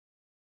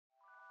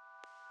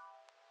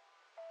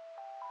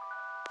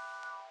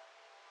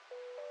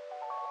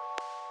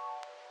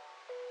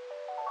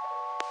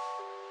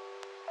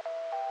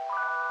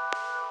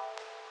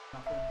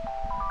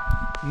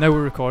Now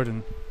we're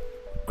recording.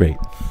 Great.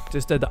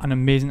 Just did an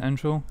amazing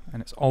intro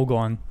and it's all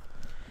gone.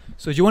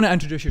 So do you want to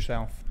introduce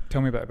yourself?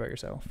 Tell me a bit about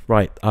yourself.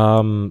 Right.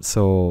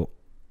 So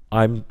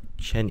I'm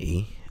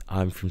Chen-E.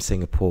 I'm from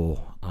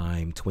Singapore.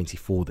 I'm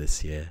 24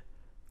 this year.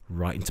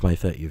 Right into my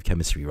 30th of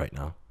chemistry right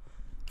now.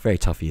 Very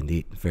tough year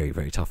indeed. Very,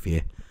 very tough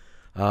year.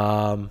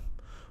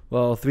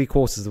 Well, 3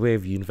 quarters of the way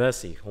of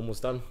university.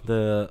 Almost done.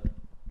 The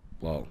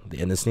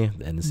end of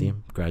the year.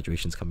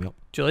 Graduation's coming up.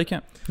 Do you like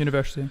it?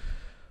 University?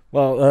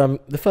 Well,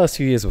 the first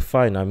few years were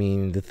fine. I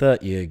mean, the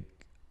third year,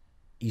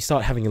 you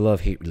start having a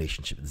love-hate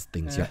relationship with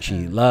things you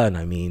actually learn.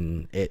 I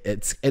mean,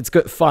 it's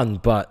good fun,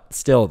 but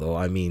still, though,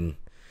 I mean,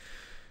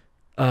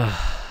 I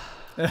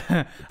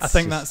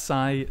think that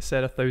sigh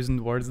said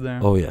 1,000 words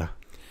there. Oh yeah.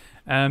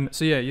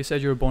 So yeah, you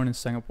said you were born in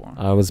Singapore.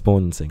 I was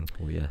born in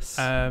Singapore. Yes.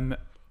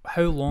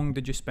 How long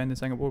did you spend in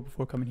Singapore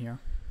before coming here?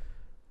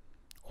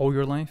 All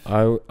your life?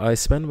 I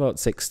spent about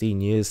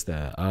 16 years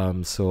there.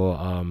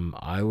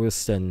 I was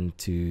sent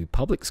to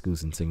public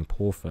schools in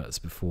Singapore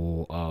first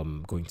before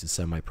going to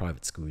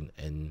semi-private school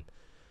in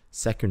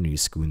secondary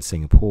school in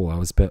Singapore. I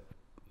was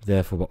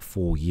there for about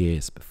 4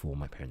 years before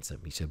my parents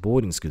sent me to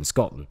boarding school in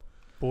Scotland.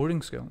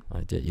 Boarding school?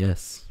 I did,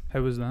 yes.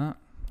 How was that?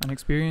 An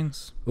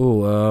experience?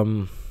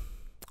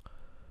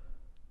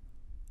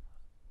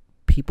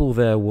 People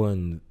there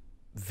weren't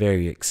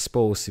very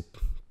exposed to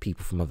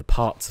people from other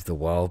parts of the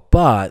world,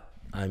 but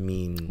I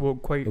mean,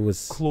 it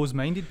was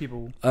close-minded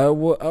people. I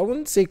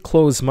wouldn't say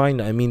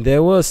close-minded. I mean,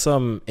 there were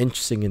some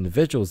interesting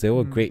individuals. There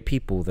were great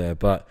people there,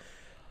 but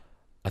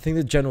I think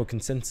the general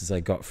consensus I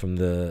got from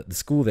the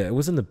school there, it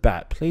wasn't a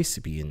bad place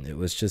to be in. It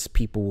was just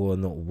people were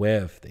not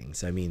aware of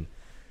things. I mean,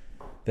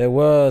 there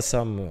were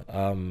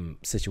some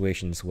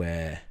situations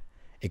where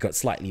it got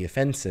slightly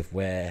offensive,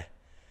 where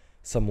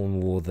someone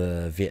wore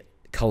the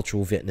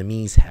cultural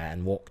Vietnamese hat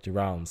and walked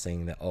around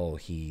saying that, oh,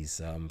 he's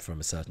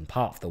from a certain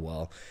part of the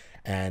world.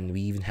 And we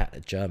even had a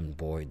German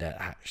boy that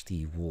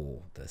actually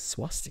wore the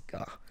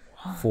swastika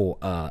for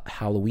a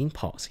Halloween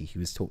party. He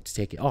was taught to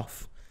take it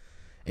off.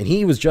 And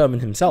he was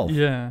German himself.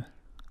 Yeah.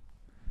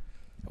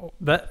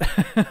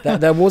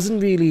 That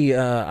wasn't really...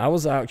 I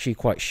was actually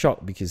quite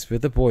shocked because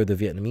with the boy with the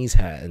Vietnamese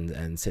hat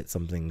and said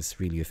something's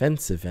really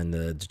offensive, and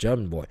the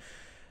German boy,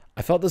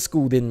 I felt the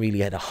school didn't really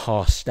had a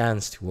harsh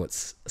stance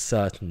towards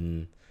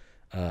certain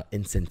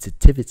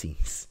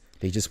insensitivities.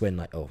 They just went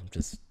like, oh,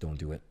 just don't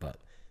do it. But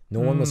no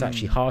one was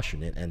actually harsh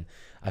on it, and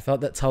I felt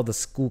that's how the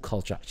school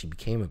culture actually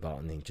became about,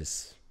 and they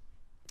just,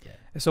 yeah.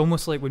 It's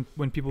almost like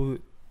when people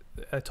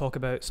talk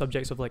about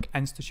subjects of like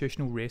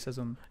institutional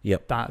racism,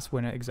 yep, that's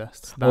when it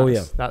exists.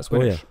 That's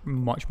when it's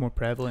much more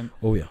prevalent.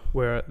 Oh yeah.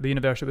 Where the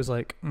university was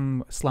like,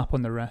 slap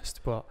on the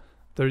wrist, but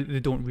they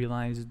don't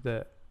realise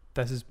that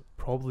this is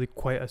probably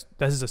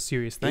this is a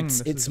serious thing.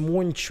 It's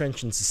more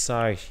entrenched in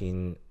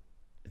society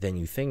than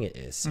you think it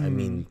is. I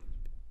mean,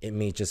 it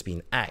may just be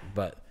an act,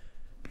 but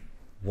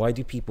why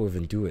do people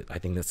even do it? I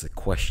think that's the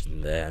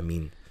question there. I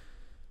mean,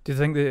 do you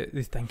think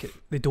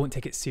they don't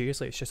take it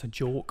seriously? It's just a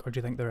joke, or do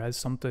you think there is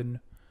something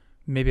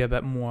maybe a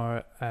bit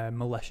more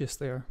malicious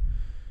there?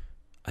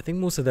 I think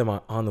most of them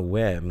are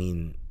unaware. I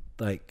mean,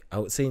 like I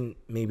would say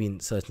maybe in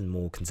certain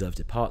more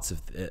conservative parts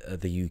of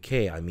the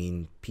UK, I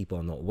mean, people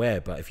are not aware.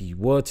 But if you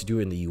were to do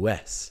it in the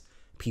US,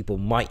 people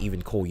might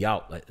even call you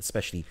out, like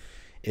especially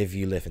if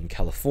you live in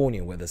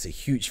California where there's a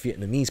huge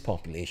Vietnamese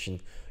population.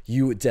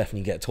 You would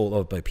definitely get told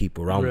off by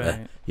people around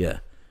there. Yeah.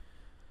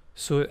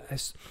 So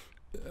it's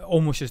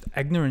almost just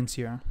ignorance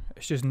here.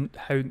 It's just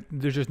how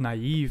they're just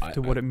naive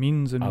to what it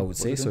means. And I would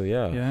say so,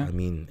 yeah. I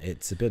mean,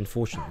 it's a bit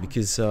unfortunate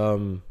because, I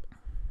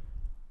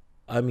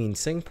mean,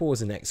 Singapore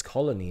was an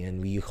ex-colony and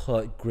we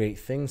heard great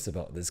things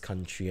about this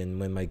country.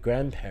 And when my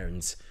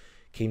grandparents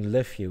came to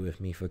live here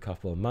with me for a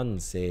couple of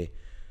months, they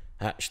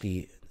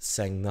actually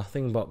sang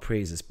nothing but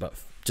praises, but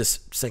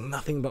just sang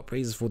nothing but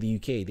praises for the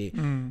UK.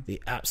 They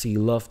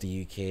absolutely love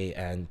the UK,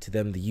 and to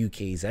them the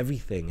UK is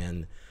everything.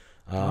 And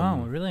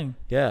wow, really?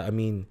 Yeah, I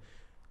mean,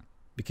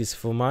 because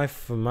for my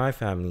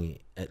family,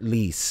 at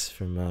least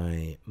from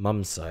my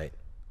mum's side,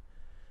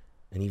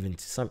 and even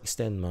to some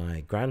extent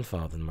my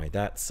grandfather and my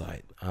dad's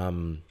side,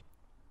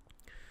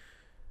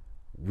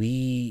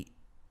 we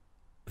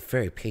are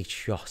very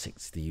patriotic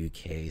to the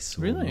UK.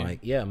 So really?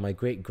 My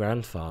great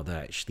grandfather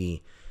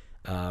actually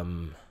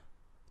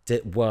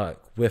did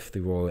work with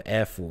the Royal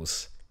Air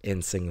Force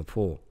in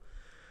Singapore.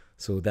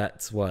 So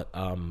that's what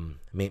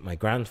made my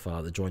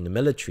grandfather join the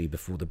military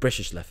before the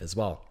British left as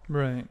well.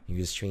 Right. He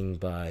was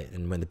trained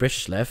and when the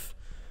British left,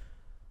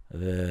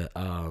 the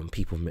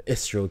people from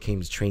Israel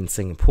came to train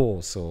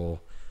Singapore. So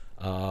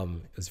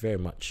it was very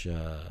much,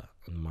 on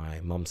my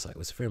mum's side, it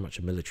was very much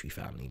a military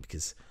family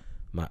because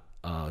my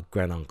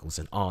granduncles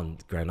and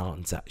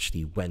grand-aunts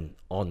actually went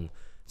on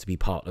to be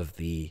part of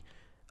the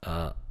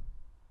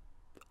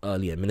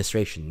early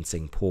administration in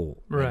Singapore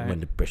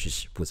when the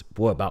British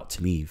were about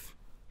to leave.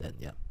 Then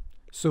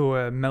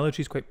So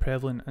military is quite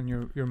prevalent on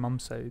your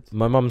mum's side.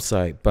 My mum's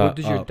side, but what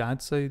does your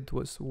dad's side?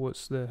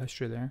 What's the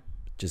history there?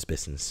 just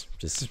business,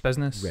 Just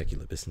business.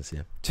 regular business.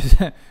 Yeah. Just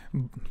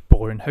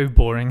boring. How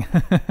boring.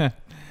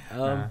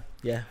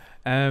 Yeah.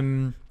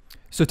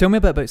 So tell me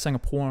a bit about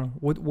Singapore.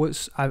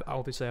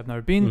 Obviously I've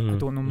never been. I Mhm,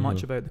 don't know much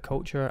mhm. about the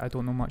culture. I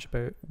don't know much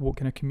about what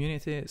kind of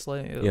community it's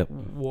like. Yep.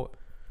 What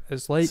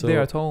it's like So-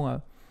 there at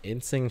all.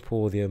 In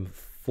Singapore, there are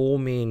four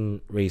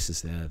main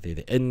races there. They're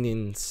the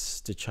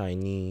Indians, the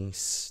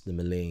Chinese, the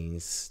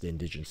Malays, the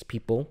indigenous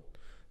people.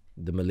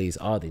 The Malays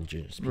are the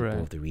indigenous people Right.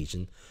 of the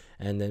region.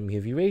 And then we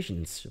have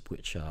Eurasians,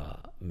 which are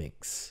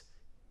mixed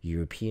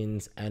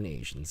Europeans and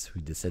Asians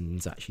whose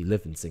descendants actually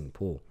live in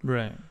Singapore.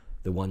 Right.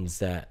 The ones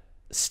that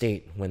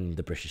stayed when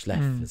the British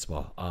left as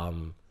well.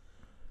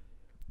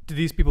 Do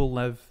these people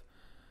live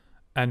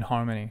in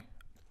harmony,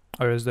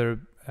 or is there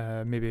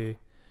maybe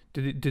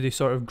do they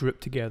sort of group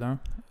together?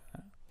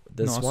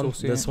 There's Not one.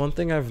 associate. There's one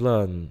thing I've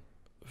learned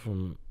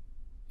from.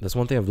 There's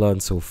one thing I've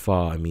learned so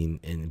far. I mean,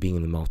 in being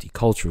in a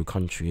multicultural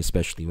country,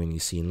 especially when you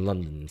see in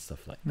London and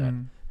stuff like that,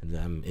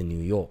 and in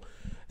New York,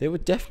 there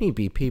would definitely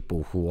be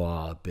people who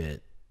are a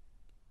bit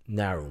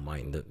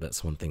narrow-minded.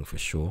 That's one thing for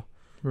sure.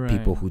 Right.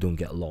 People who don't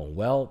get along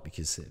well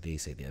because they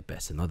say they're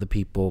better than other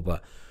people.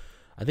 But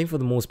I think for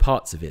the most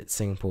parts of it,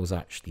 Singapore's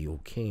actually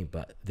okay.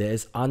 But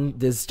there's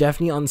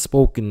definitely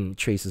unspoken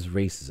traces of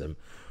racism,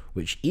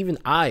 which even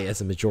I,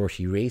 as a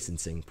majority race in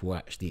Singapore,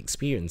 actually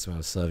experienced when I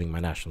was serving my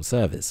national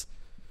service.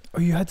 Oh,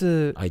 you had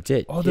to. I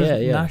did. Oh,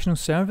 there's yeah. national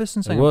service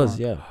in It Singapore. was,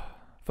 yeah.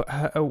 For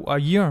a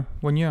year,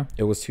 1 year.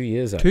 It was 2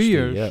 years actually. 2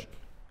 years. Yeah.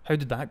 How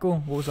did that go?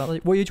 What was that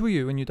like? What age were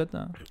you when you did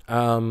that?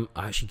 I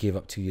actually gave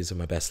up 2 years of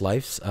my best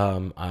lives.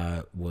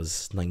 I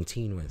was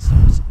 19 when it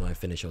started. When I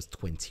finished, I was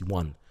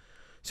 21.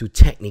 So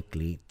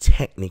technically,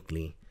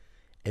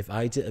 if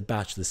I did a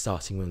bachelor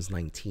starting when I was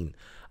 19,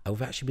 I would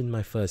have actually been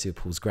my first year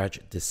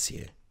postgraduate this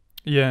year.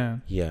 Yeah.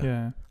 Yeah.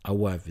 Yeah. I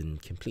would have been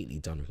completely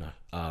done with that.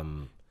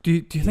 Do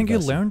you think you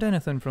University. learned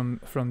anything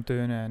from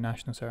doing a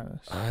national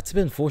service? It's a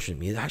bit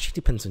unfortunate. It actually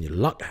depends on your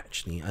luck,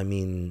 actually. I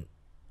mean,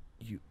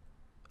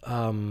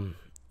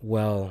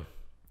 well,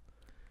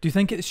 Do you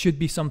think it should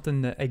be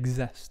something that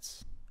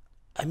exists?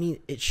 I mean,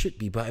 it should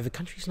be, but if a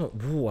country's not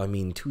war, I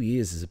mean, 2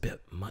 years is a bit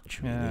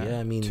much, really. Yeah,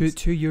 I mean,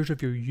 2 years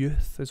of your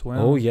youth as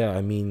well. oh yeah,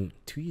 I mean,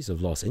 2 years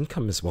of lost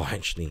income as well,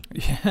 actually.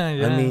 Yeah.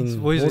 I mean,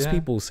 suppose, most yeah.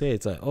 people say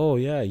it's like, oh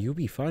yeah, you'll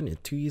be fine.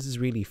 2 years is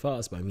really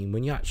fast, but I mean,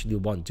 when you actually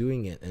want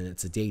doing it and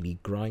it's a daily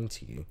grind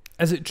to you,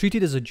 Is it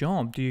treated as a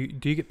job? Do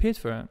you get paid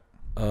for it?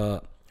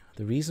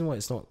 the reason why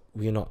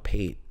we're not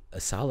paid a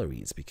salary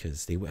is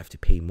because they would have to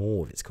pay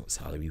more if it's called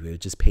salary. We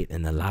would just pay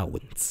an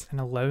allowance. An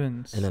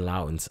allowance. An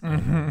allowance.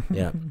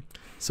 Yeah.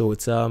 So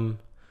it's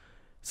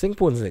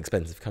Singapore is an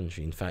expensive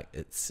country. In fact,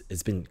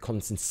 it's been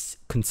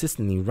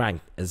consistently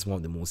ranked as one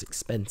of the most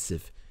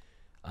expensive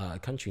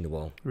country in the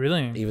world.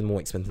 Really? Even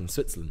more expensive than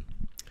Switzerland.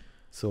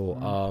 So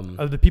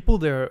Are the people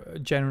there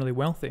generally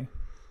wealthy?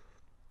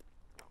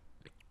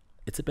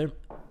 it's a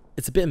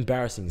bit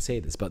embarrassing to say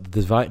this, but the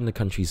divide in the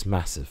country is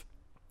massive.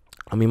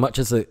 I mean, much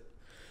as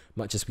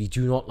we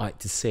do not like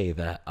to say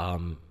that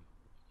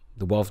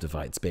the wealth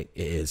divide's big,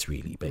 it is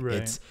really big.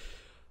 Right.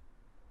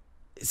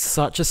 It's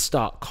such a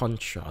stark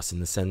contrast in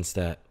the sense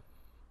that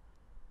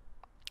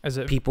Is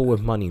it people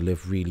with money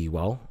live really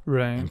well,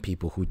 right? and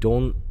people who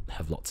don't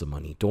have lots of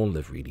money don't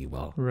live really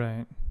well.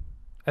 Right.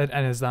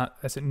 And is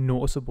it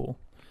noticeable?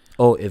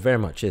 Oh, it very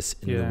much is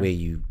in Yeah. the way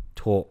you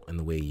talk and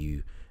the way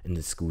in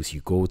the schools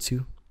you go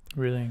to,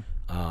 Really?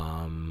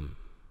 and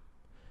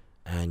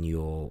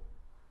your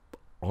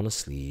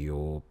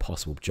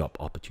possible job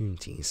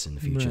opportunities in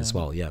the future as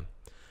Right. well. Yeah.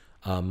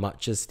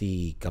 Much as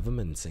the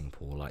government in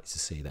Singapore likes to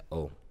say that,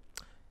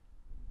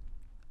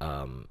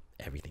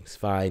 everything's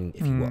fine.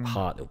 If you work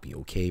hard, it'll be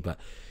okay. But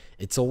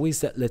it's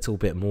always that little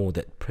bit more,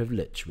 that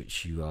privilege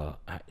which you are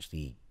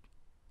actually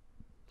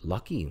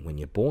lucky when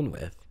you're born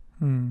with,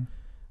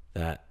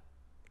 that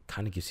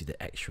kind of gives you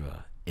the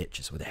extra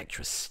itches or the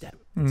extra step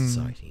in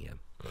society. Yeah.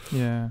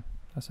 Yeah,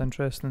 that's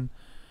interesting.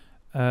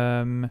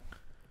 So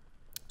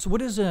what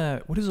does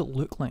it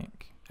look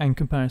like in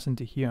comparison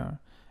to here?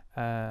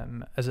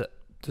 Does it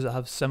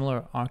have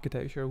similar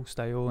architectural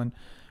style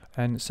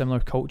and similar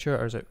culture,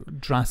 or is it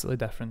drastically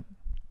different?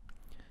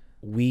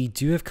 We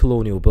do have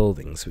colonial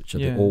buildings, which are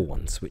Yeah. the old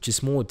ones, which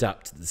is more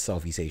adapted to the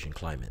Southeast Asian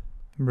climate.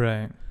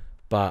 Right.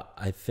 But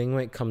I think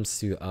when it comes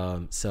to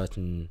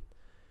certain,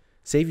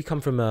 say if you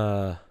come from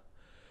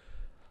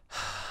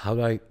how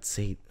do I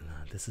say?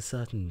 There's a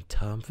certain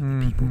term for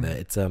the people there.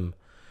 It's the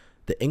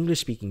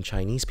English-speaking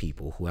Chinese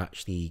people who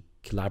actually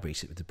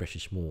collaborated with the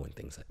British more and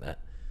things like that.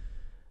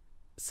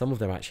 Some of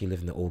them actually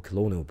live in the old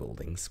colonial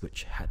buildings,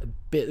 which had a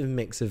bit of a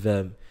mix of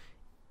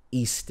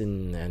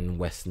Eastern and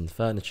Western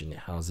furniture in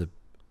it.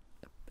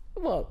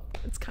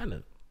 It's kind of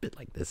a bit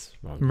like this,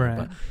 around here, Right.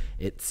 but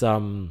it's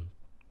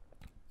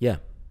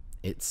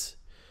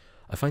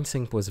I find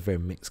Singapore is a very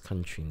mixed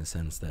country in the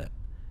sense that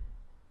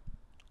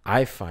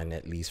I find,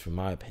 at least from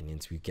my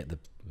opinions, we get the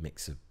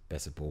mix of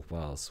best of both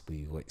worlds.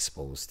 We were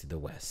exposed to the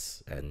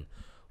West, and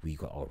we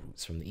got our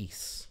roots from the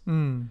East.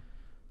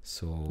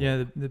 So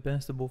Yeah, the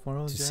best of both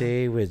worlds. to Yeah.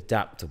 say we're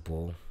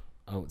adaptable,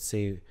 I would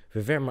say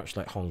we're very much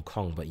like Hong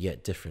Kong, but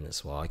yet different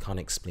as well. I can't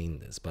explain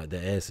this, but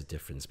there is a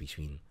difference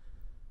between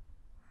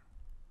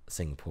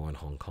Singapore and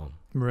Hong Kong.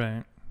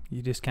 Right.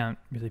 You just can't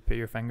really put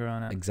your finger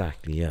on it.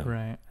 Exactly, yeah.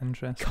 Right.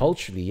 Interesting.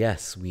 Culturally,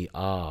 yes, we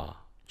are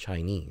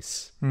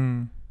Chinese.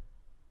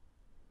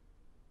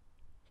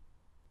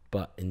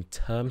 But in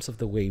terms of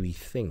the way we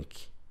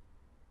think,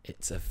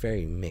 it's a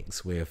very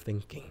mixed way of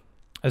thinking.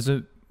 Is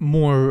it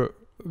more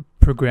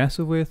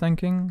progressive way of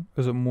thinking?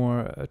 Is it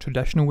more a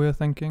traditional way of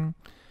thinking?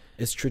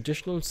 It's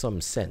traditional in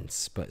some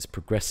sense, but it's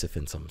progressive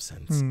in some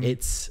sense.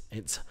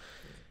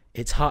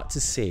 It's hard to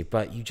say,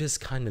 but you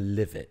just kind of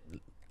live it.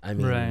 I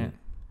mean, right.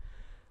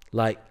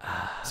 Like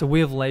it's a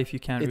way of life. You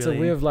can't. It's really...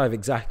 a way of life,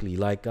 exactly.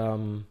 Like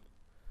how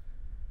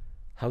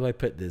do I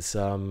put this?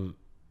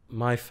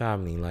 My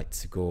family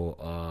likes to go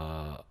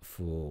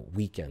for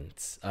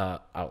weekends,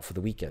 out for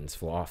the weekends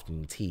for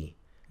afternoon tea.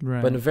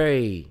 Right. But in a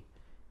very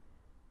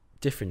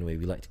different way,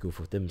 we like to go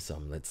for dim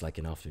sum. That's like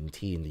an afternoon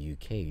tea in the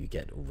UK you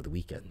get over the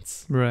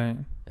weekends. Right.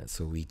 And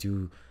so we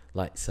do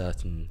like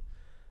certain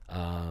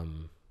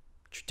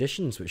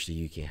traditions which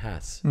the UK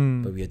has,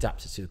 but we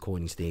adapt it to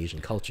according to the Asian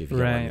culture. If you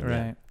get what I mean,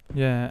 right.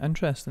 Yeah,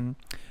 interesting.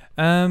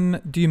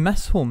 Do you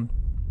miss home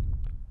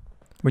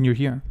when you're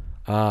here?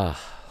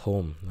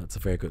 Home. That's a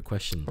very good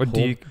question. Or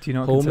do you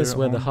not? Home is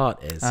where the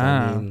heart is.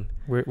 I mean,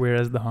 where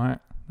is the heart?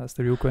 That's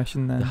the real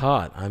question then. The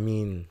heart. I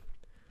mean,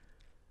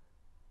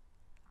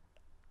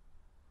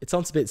 it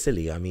sounds a bit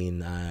silly. I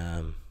mean,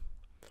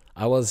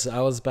 I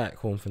was back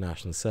home for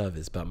national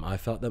service, but I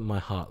felt that my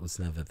heart was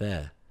never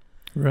there.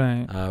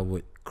 Right. I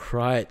would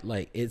cry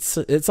like it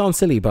sounds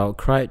silly, but I would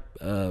cry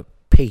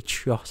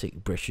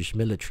patriotic British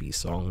military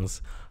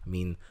songs. I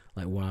mean,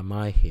 like Why Am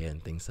I Here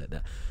and things like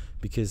that.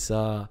 Because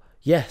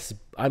yes,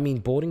 I mean,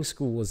 boarding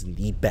school wasn't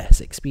the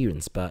best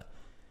experience, but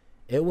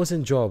it was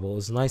enjoyable. It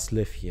was nice to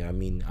live here. I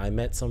mean, I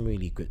met some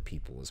really good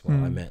people as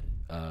well. I met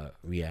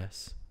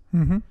Riaz.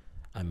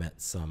 I met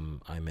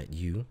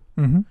you.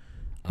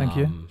 Thank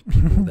you.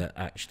 People that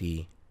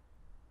actually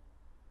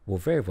were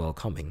very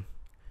welcoming,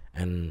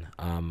 and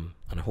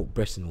I hope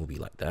Britain will be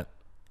like that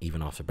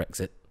even after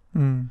Brexit.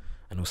 I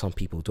know some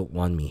people don't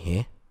want me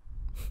here.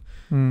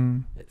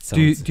 Do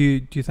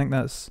you think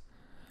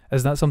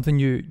is that something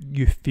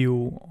you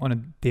feel on a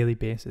daily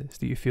basis?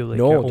 Do you feel like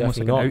no, almost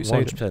like not, an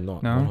outsider? 100%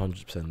 not. No?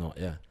 100% not.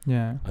 Yeah.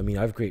 Yeah. I mean,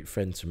 I have great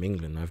friends from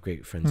England. I have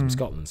great friends from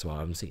Scotland. So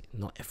I'm saying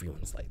not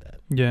everyone's like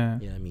that. Yeah.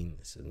 Yeah. I mean,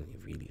 it's only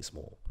really a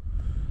small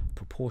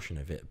proportion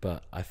of it.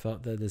 But I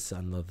felt that there's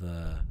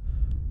another.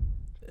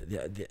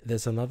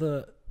 There's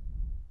another.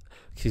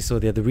 Okay, so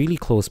they're the really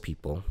close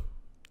people,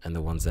 and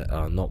the ones that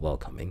are not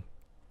welcoming.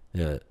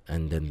 Yeah,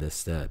 and then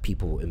there's the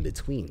people in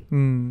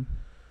between.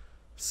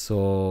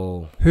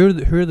 So who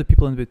are the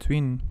people in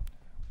between?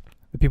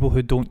 The people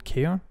who don't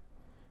care?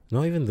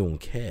 Not even don't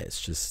care.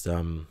 It's just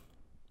they're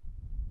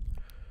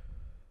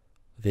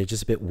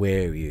just a bit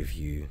wary of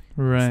you.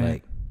 Right. It's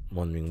like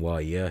wondering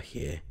why you're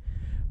here.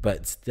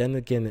 But then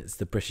again, it's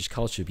the British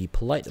culture. Be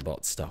polite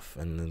about stuff,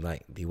 and then,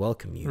 like, they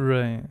welcome you.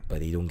 Right. But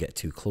they don't get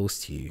too close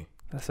to you.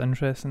 That's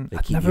interesting. They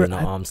keep you an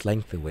arm's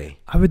length away.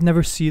 I would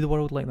never see the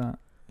world like that.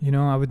 You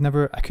know, I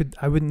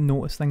wouldn't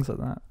notice things like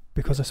that,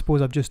 because I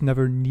suppose I've just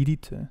never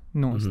needed to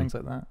notice things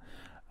like that.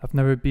 I've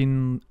never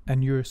been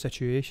in your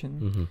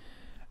situation.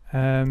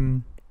 But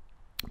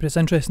it's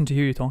interesting to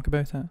hear you talk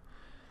about it.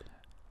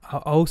 I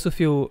also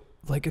feel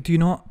like, do you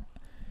not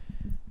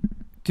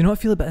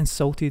feel a bit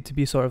insulted to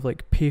be sort of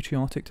like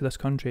patriotic to this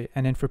country,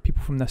 and then for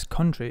people from this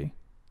country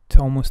to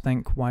almost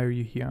think, why are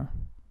you here?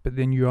 But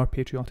then you are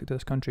patriotic to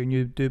this country, and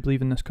you do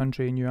believe in this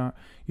country, and you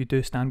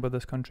do stand with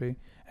this country,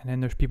 and then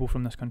there's people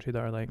from this country that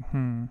are like,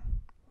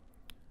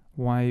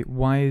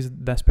 why is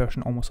this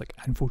person almost like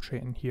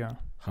infiltrating here?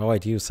 How I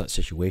deal with such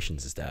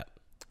situations is that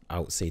I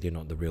would say they're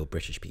not the real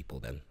British people.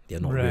 Then they're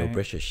not real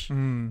British,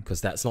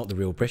 because that's not the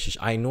real British.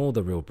 I know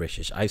the real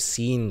British. I've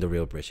seen the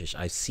real British.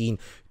 I've seen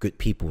good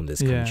people in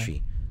this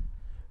country.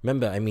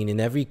 Remember, I mean,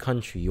 in every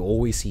country, you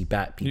always see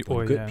bad people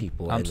and good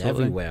people, and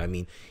everywhere. I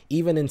mean,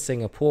 even in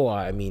Singapore,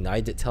 I mean,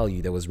 I did tell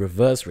you there was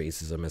reverse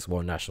racism as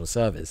well in national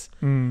service.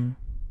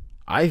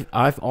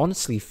 I've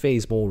honestly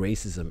faced more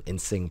racism in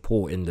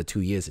Singapore in the 2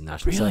 years in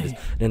national service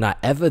than I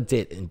ever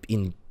did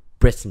in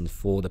Britain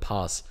for the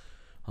past,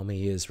 how many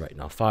years right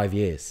now? 5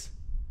 years.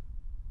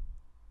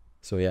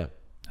 So yeah.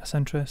 That's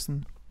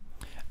interesting.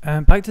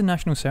 Back to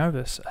national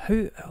service.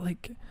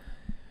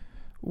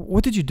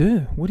 What did you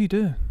do? What do you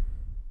do?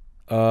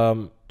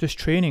 Just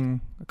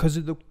training,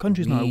 because the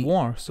country's not at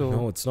war. So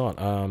no, it's not.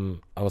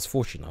 I was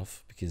fortunate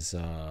enough because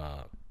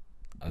I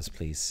was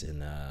placed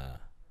in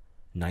a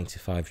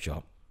 9-to-5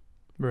 job.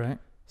 Right.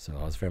 So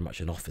I was very much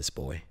an office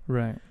boy.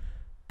 Right.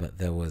 But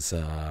there was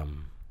a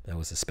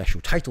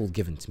special title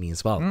given to me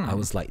as well. I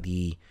was like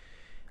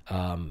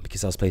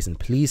because I was placed in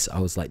police, I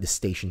was like the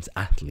station's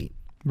athlete.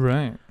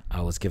 Right.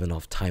 I was given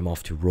time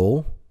off to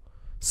row,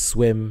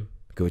 swim,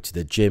 go to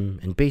the gym,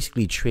 and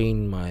basically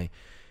train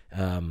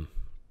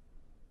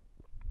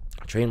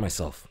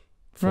myself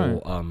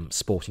for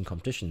sporting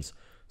competitions.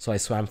 So I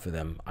swam for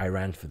them. I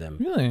ran for them.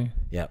 Really?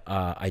 Yeah.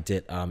 I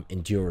did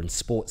endurance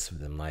sports for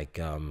them.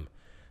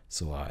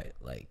 So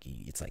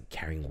it's like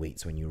carrying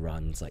weights when you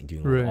run. It's like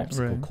doing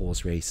obstacle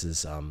course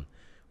races. It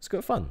was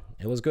good fun.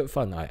 It was good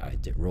fun. I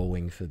did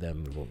rowing for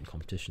them, rowing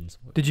competitions.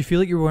 Did you feel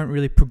like you weren't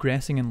really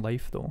progressing in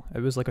life though? It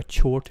was like a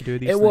chore to do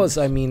these things. It was.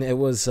 I mean, it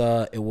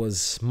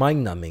was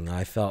mind numbing.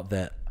 I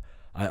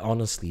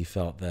honestly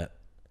felt that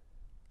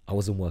I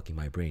wasn't working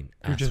my brain.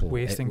 You're just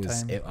wasting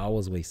time. I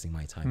was wasting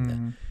my time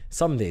there.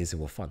 Some days it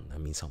was fun. I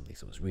mean, some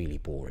days it was really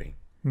boring.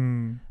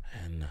 And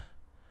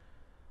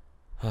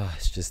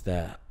it's just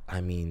that. I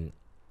mean,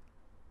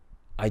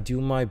 I do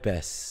my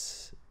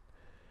best.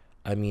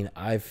 I mean,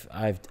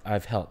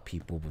 I've helped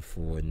people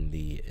before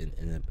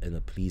in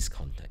a police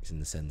context, in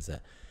the sense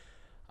that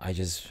I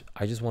just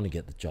want to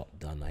get the job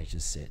done. I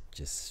just said,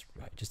 just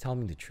tell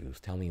me the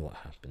truth. Tell me what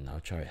happened. I'll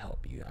try to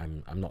help you.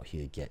 I'm not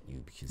here to get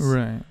you, because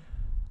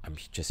I'm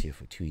just here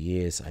for 2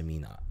 years. I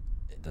mean,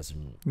 it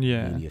doesn't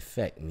really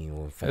affect me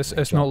or affect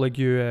it's not like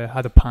you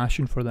had a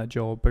passion for that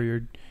job, or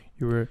you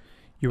were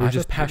I have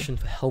a passion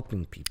for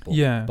helping people.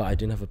 Yeah, but I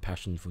didn't have a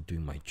passion for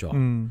doing my job.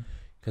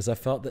 Because I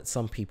felt that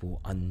some people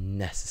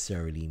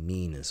unnecessarily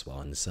mean as well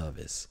in the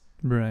service.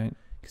 Right.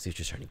 Because they're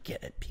just trying to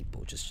get at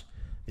people.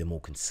 They're more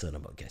concerned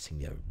about getting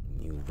their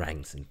new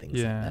ranks and things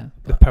like that.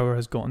 But the power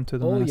has gotten to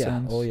them in a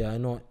sense. Oh yeah, I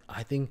know.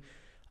 I think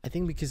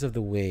because of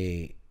the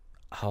way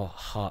how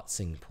hard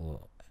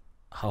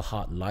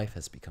life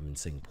has become in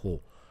Singapore,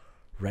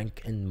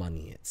 rank and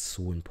money, it's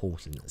so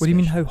important. What do you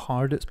mean how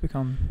hard it's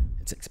become?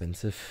 It's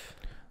expensive.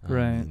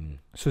 Right.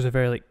 So it's a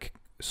very like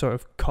sort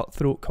of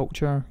cutthroat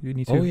culture. You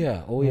need to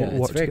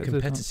it's very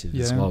competitive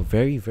as well.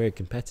 Very, very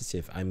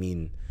competitive. I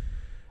mean,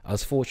 I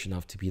was fortunate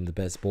enough to be in the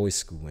best boys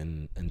school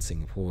in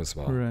Singapore as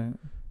well. Right.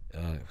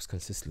 It was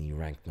consistently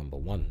ranked number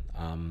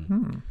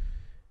 1.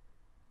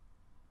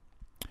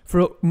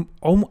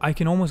 I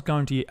can almost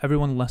guarantee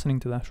everyone listening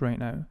to this right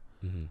now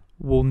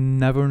will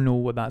never know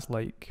what that's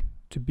like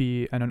to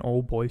be in an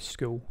all boys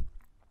school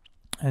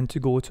and to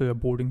go to a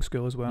boarding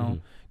school as well.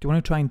 Do you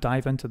want to try and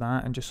dive into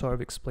that and just sort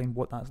of explain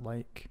what that's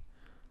like?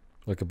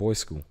 Like a boys'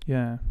 school?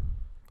 Yeah.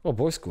 Well,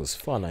 boys' school is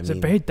fun. Is it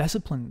very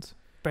disciplined?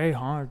 Very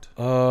hard?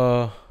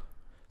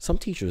 Some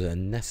teachers are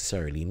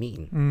necessarily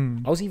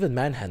mean. I was even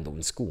manhandled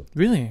in school.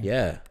 Really?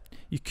 Yeah.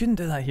 You couldn't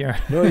do that here.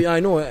 No, yeah, I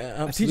know.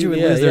 A teacher would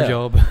lose their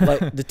job.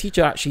 Like, the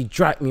teacher actually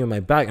dragged me on my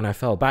back and I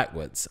fell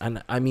backwards.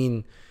 And I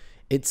mean,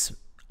 it's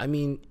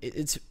in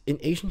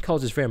Asian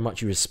cultures very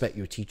much you respect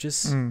your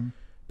teachers.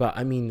 But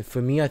I mean,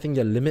 for me, I think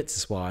there are limits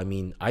as well. I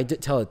mean, I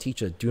did tell a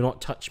teacher, do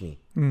not touch me.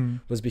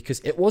 Was because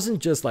it wasn't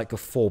just like a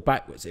fall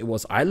backwards. It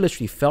was, I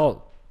literally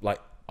fell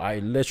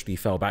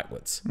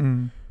backwards.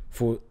 Why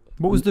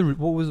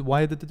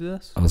did they do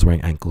this? I was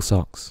wearing ankle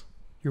socks.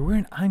 You're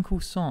wearing ankle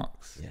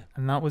socks? Yeah.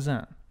 And that was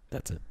it?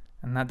 That's it.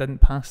 And that didn't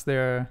pass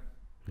their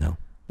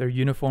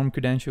uniform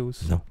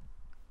credentials? No.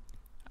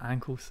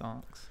 Ankle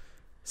socks.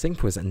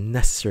 Singapore is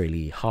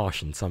unnecessarily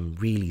harsh in some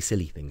really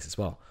silly things as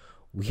well.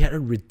 We had a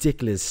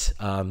ridiculous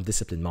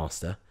discipline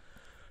master.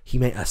 He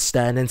made us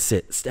stand and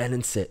sit, stand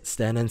and sit,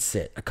 stand and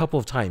sit a couple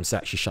of times to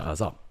actually shut us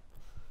up.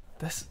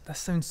 This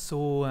sounds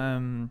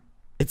so...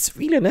 it's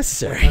really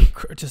unnecessary.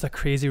 Just a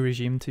crazy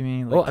regime to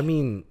me. Well, I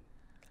mean,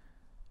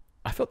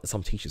 I felt that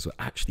some teachers were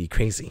actually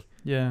crazy.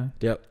 Yeah.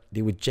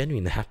 They were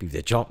genuinely happy with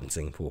their job in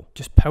Singapore.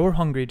 Just power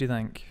hungry, do you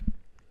think?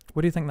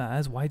 What do you think that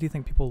is? Why do you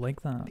think people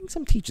like that? I think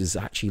some teachers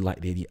actually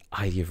like the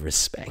idea of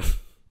respect.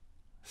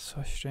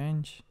 So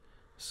strange.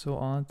 So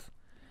odd.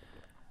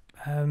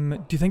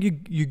 Do you think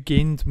you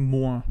gained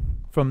more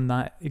from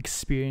that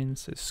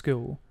experience at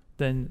school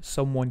than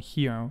someone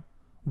here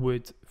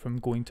would from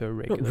going to a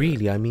regular? Not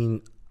really. I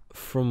mean,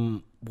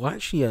 from what I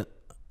actually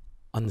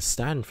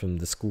understand from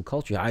the school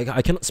culture,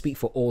 I cannot speak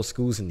for all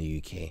schools in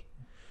the UK,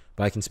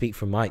 but I can speak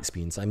from my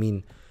experience. I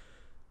mean,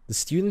 the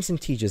students and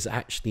teachers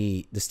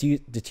actually,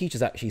 the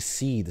teachers actually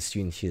see the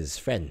students here as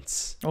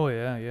friends. Oh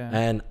yeah, yeah.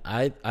 And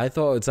I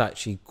thought it's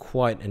actually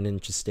quite an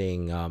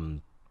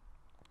interesting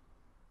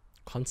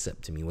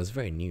concept to me. It was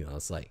very new. I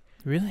was like,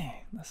 really?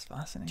 That's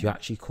fascinating. Do you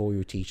actually call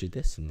your teacher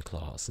this in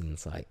class? And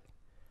it's like,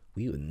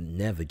 we would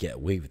never get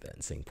away with that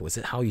in Singapore. Is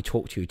it how you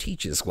talk to your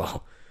teacher as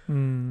well?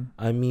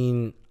 I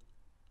mean,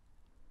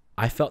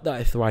 I felt that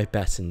I thrived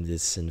best in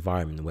this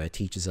environment where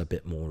teachers are a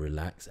bit more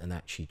relaxed and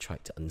actually try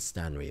to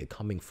understand where you're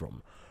coming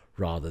from,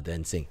 rather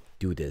than saying,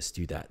 do this,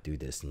 do that, do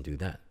this, and do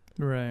that.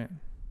 Right.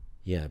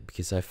 Yeah,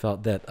 because I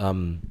felt that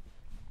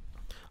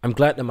I'm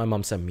glad that my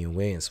mum sent me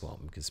away as well,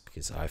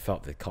 because I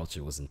felt the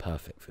culture wasn't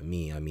perfect for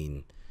me. I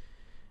mean,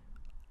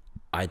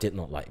 I did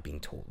not like being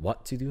told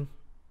what to do.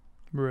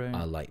 Right.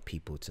 I like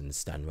people to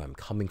understand where I'm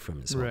coming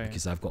from as well,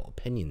 because I've got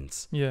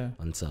opinions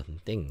on certain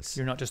things.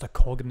 You're not just a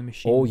cog in the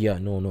machine. Oh yeah,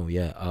 no,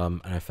 yeah.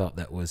 And I felt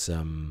that was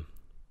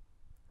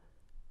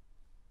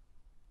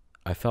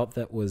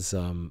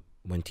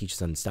when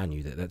teachers understand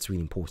you, that's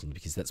really important,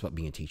 because that's what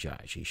being a teacher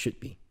actually should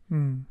be.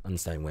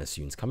 Understanding where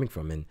students coming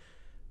from, and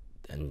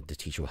the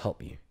teacher will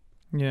help you.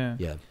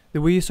 Yeah.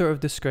 The way you sort of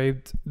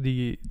described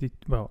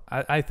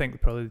I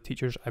think probably the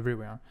teachers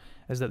everywhere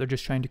is that they're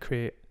just trying to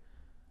create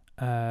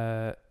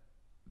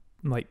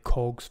like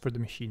cogs for the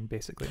machine,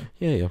 basically.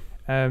 Yeah.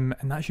 And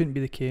that shouldn't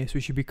be the case.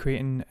 We should be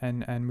creating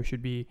and we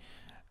should be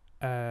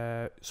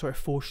sort of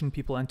forcing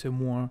people into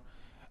more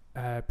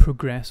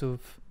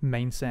progressive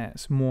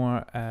mindsets.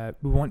 More,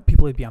 we want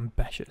people to be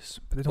ambitious,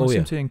 but they don't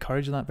seem to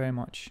encourage that very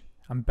much.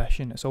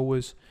 Ambition. It's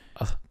always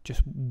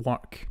just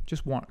work.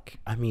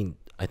 I mean,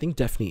 I think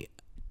definitely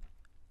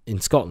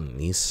in Scotland, at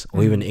least,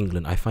 or even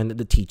England, I find that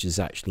the teachers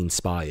actually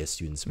inspire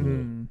students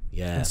more.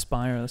 Yeah,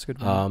 inspire. That's a good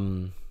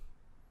one.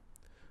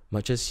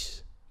 Much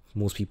as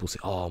most people say,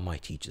 "Oh, my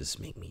teachers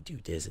make me do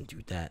this and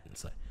do that," and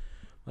it's like,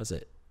 what's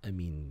it? I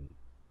mean,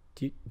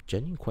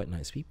 genuinely quite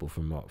nice people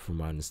from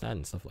my understanding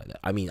and stuff like that.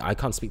 I mean, I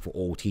can't speak for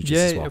all teachers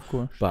as well. Yeah, of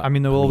course. But I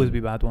mean, there will always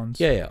be bad ones.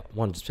 Yeah,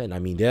 100%. I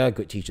mean, there are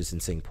good teachers in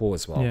Singapore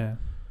as well. Yeah.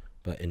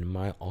 But in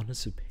my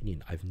honest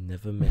opinion, I've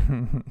never met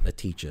a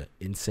teacher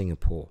in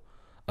Singapore,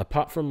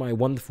 apart from my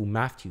wonderful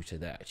math tutor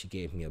that actually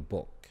gave me a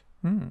book.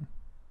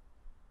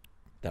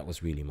 That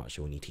was really much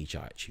the only teacher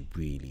I actually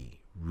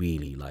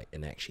really liked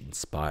and actually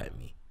inspired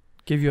me.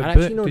 Give you a book?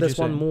 Actually, no, there's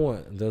one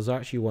more. There's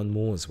actually one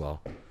more as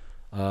well.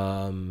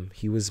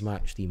 He was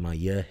actually my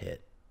year head.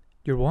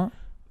 Your what?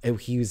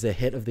 He was the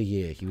head of the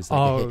year. He was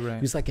like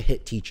he was like a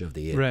head teacher of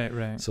the year.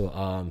 Right.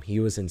 So he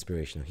was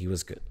inspirational. He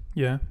was good.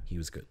 Yeah. He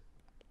was good.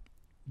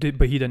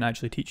 But he didn't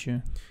actually teach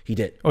you? He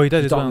did. Oh, he did.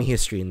 He as taught well. me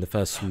history in the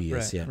first 2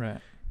 years.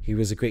 Right. He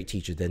was a great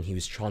teacher. Then he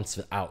was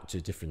transferred out to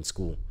a different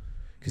school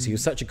because he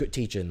was such a good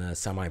teacher in the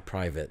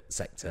semi-private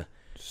sector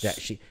that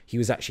he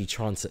was actually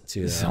transferred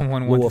to a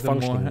lower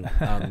functioning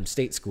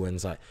state school, and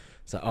it's like,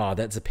 oh,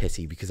 that's a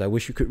pity because I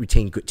wish we could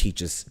retain good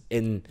teachers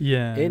in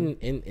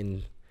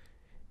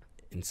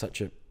such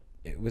a.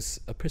 It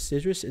was a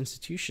prestigious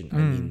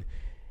institution.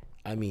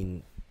 I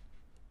mean,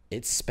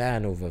 it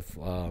span over.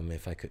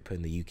 If I could put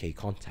in the UK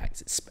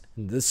context,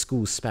 this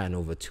school span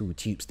over 2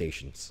 tube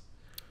stations.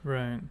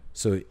 Right.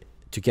 So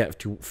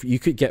you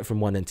could get from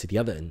one end to the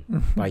other end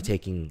by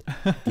taking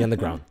the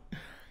underground.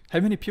 How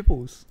many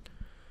pupils?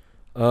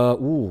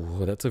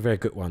 That's a very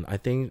good one. I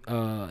think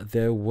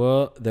there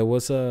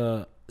was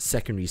a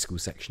secondary school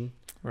section,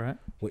 right,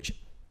 which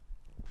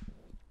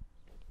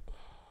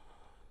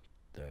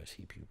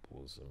 30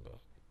 pupils,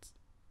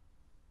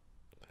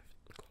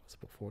 it's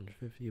about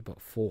 450, about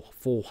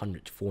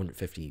 400 to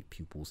 450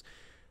 pupils.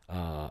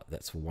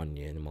 That's for 1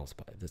 year, and that's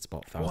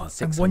about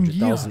 1,600,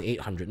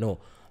 1,800. No,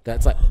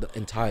 that's like the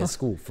entire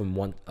school from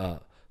one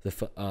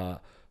what's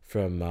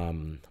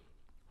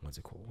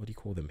it called? What do you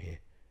call them here?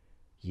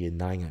 Year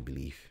 9, I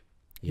believe.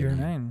 Year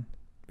 9.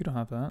 We don't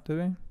have that, do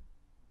we?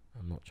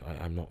 I'm not sure.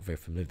 I'm not very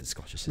familiar with the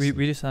Scottish system.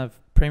 We just have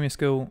primary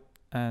school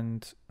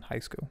and high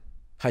school.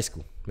 High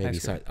school, maybe. High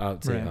school. I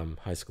would say Right.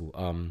 High school.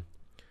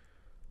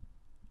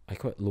 I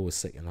got lower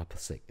sick and upper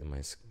sick in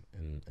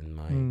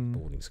my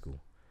boarding school.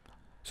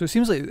 So it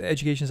seems like the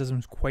education system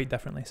is quite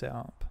differently set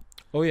up.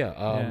 Oh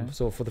yeah.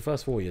 So for the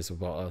first 4 years,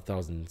 about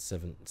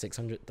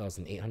 1,600,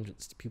 1,800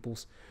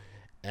 pupils,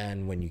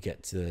 and when you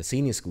get to the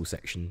senior school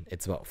section,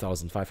 it's about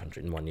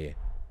 1,500 in 1 year.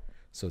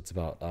 So it's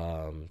about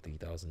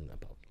 3,000,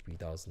 about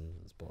 3,000,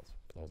 it's about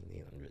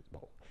 1,800.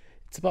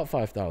 It's about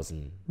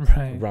 5,000,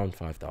 right? Around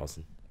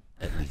 5,000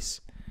 at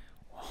least.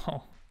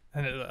 Wow,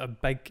 and a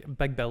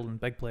big building,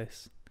 big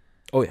place.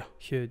 Oh yeah,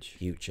 huge.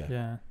 Yeah.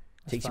 Yeah.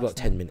 Takes you about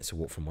 10 minutes to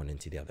walk from one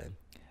end to the other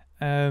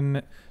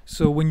end.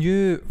 So when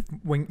you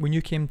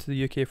came to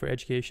the UK for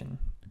education,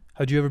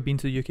 had you ever been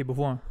to the UK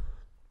before?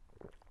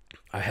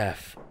 I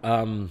have.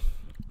 I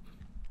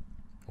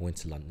went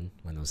to London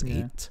when I was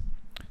 8.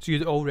 So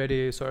you'd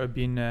already sort of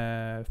been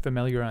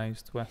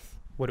familiarised with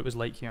what it was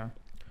like here.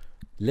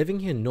 Living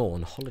here, no.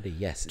 On holiday,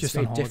 yes. It's Just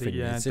very on holiday, different.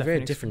 yeah, It's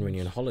very different when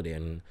you're on holiday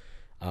and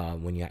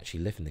when you actually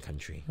live in the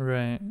country.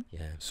 Right.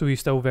 Yeah. So you're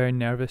still very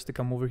nervous to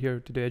come over here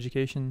to do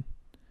education?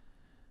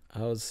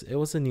 It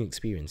was a new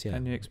experience, yeah. A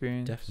new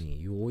experience. Definitely.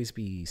 You always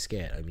be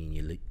scared. I mean,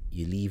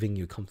 you're leaving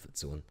your comfort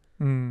zone,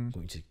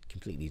 going to a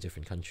completely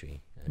different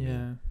country. I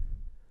mean,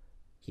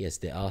 yes,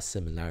 there are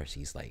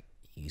similarities, like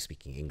you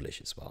speaking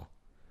English as well.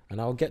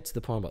 And I'll get to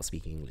the point about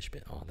speaking English a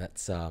bit.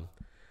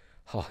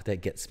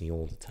 That gets me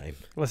all the time.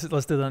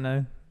 Let's do that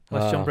now.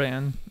 Let's jump right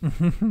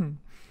in.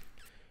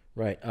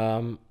 Right.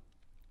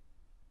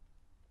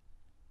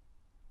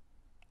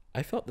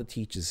 I felt the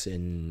teachers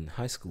in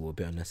high school were a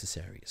bit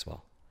unnecessary as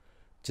well.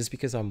 Just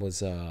because I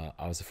was a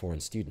foreign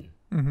student,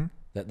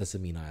 that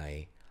doesn't mean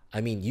I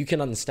mean, you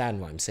can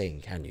understand what I'm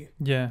saying, can you?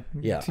 Yeah.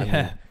 Yeah. I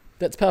mean,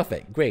 that's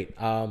perfect. Great.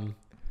 But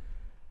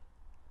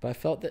I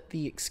felt that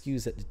the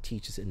excuse that the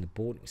teachers in the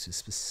boarding school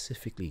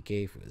specifically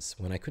gave was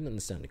when I couldn't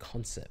understand the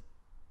concept,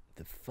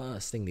 the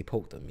first thing they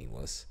poked at me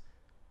was,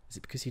 is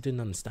it because you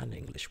didn't understand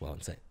English well?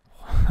 And say,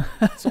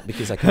 it's not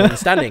because I couldn't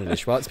understand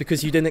English well, it's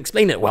because you didn't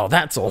explain it well,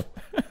 that's all.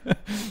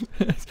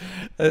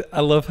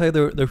 I love how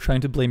they're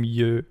trying to blame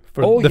you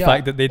for the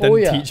fact that they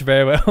didn't teach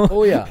very well.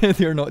 Oh yeah.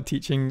 They're not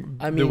teaching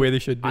the way they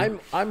should be. I'm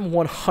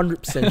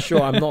 100%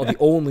 sure I'm not the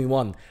only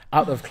one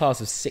out of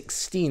class of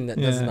 16 that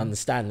doesn't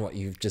understand what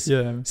you've just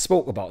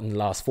spoke about in the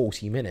last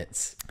 40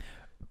 minutes.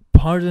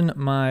 pardon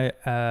my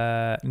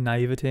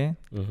naivete.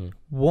 Mm-hmm.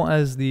 What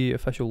is the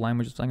official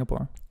language of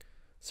Singapore?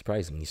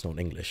 Surprisingly, it's not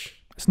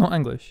English. It's not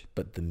English.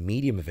 But the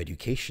medium of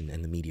education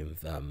and the medium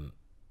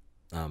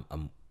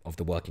of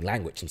the working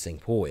language in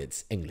Singapore,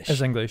 it's English.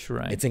 It's English,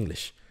 right? It's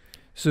English.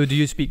 So do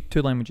you speak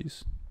 2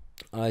 languages?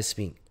 I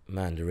speak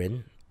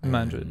Mandarin.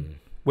 Mandarin.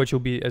 Which will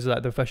be, is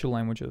that the official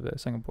language of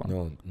Singapore?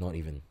 No, not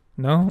even.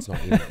 No? It's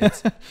not even.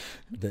 It's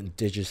the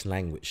indigenous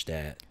language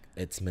there.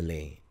 It's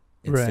Malay.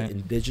 It's Right. the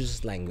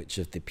indigenous language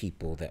of the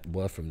people that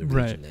were from the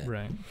region there.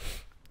 Right.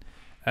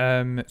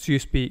 So you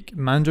speak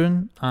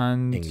Mandarin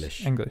and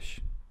English. English.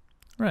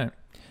 Right.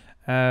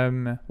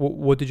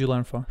 What did you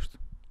learn first?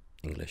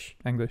 English.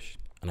 English.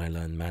 And I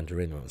learned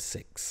Mandarin when I was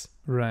 6.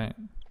 Right.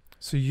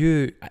 So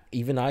you...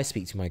 Even I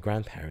speak to my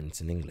grandparents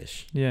in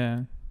English.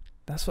 Yeah.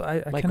 That's what I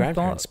My kind of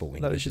grandparents thought spoke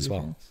that English was as the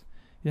well. case.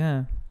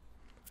 Yeah.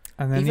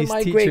 And then Even these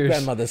my teachers, great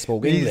grandmother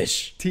spoke these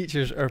English.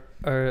 teachers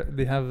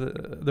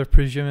they're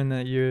presuming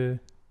that you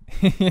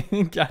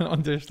can't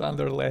understand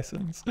their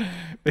lessons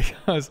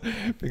because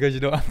you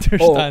don't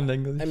understand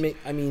English.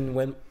 I mean,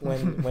 when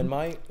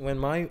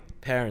my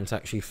parents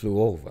actually flew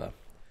over,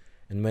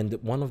 and when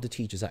one of the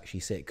teachers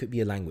actually said it could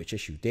be a language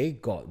issue, they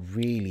got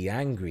really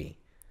angry.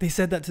 They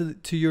said that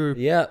to your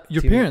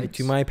to parents?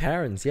 to my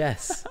parents,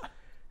 yes.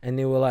 And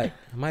they were like,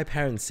 my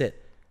parents said,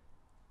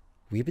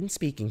 we've been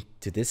speaking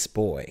to this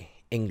boy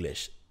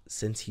English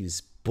since he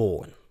was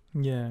born.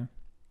 Yeah.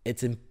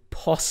 It's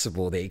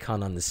impossible that he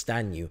can't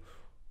understand you.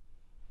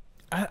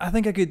 I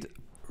think I could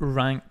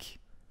rank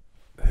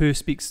who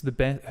speaks the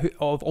best,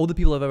 of all the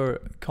people I've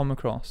ever come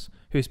across,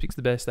 who speaks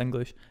the best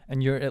English,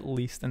 and you're at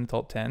least in the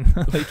top 10.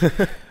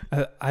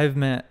 I've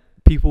met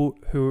people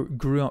who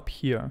grew up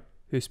here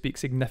who speak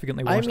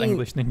significantly worse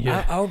English than you.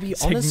 I'll be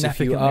honest with you.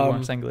 Significantly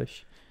worse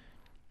English.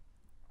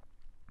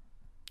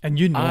 And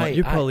you know it.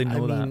 You probably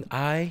know that.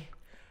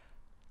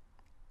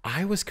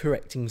 I was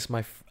correcting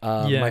my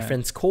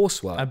friend's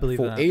coursework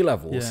for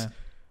A-levels. Yeah.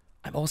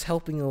 I was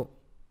helping a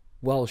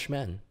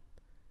Welshman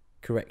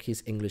correct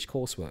his English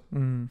coursework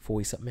for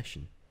his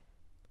submission,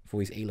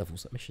 for his A-level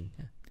submission.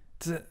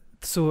 Yeah.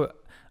 So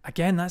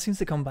again, that seems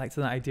to come back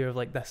to that idea of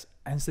like this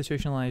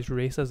institutionalized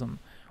racism,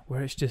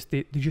 where it's just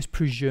they just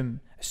presume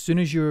as soon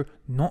as you're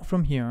not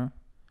from here,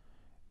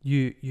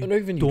 you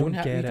don't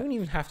get it. You don't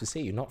even have to say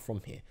you're not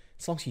from here.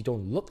 As long as you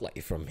don't look like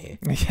you're from here.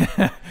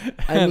 Yeah.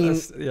 I mean,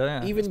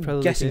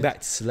 even getting back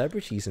to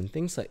celebrities and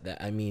things like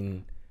that. I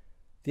mean,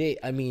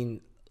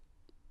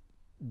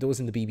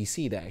 those in the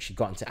BBC that actually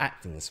got into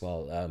acting as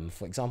well.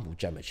 For example,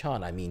 Gemma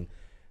Chan. I mean,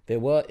 there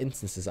were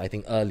instances, I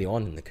think, early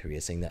on in the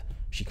career saying that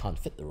she can't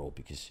fit the role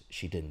because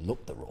she didn't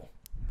look the role.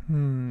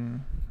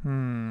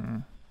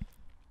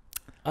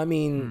 I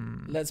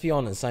mean, let's be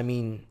honest. I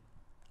mean,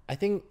 I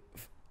think,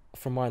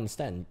 from what I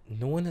understand,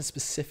 no one has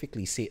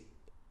specifically said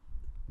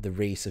the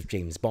race of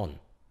James Bond.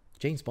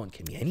 James Bond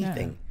can be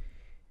anything.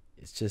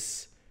 Yeah. It's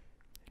just...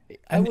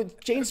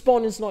 James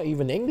Bond is not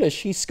even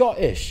English. He's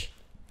Scottish.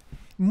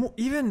 Not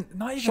even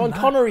Sean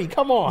Connery,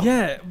 come on.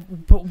 Yeah,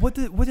 but what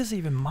does it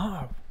even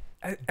matter?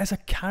 As a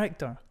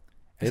character.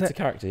 It's a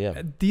character,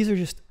 yeah. These are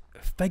just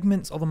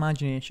figments of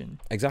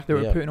imagination. Exactly,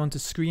 They were putting onto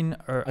screen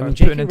or I mean,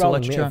 putting J.K. into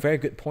Rowling literature. made a very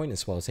good point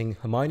as well, saying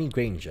Hermione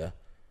Granger,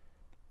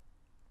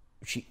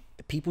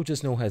 people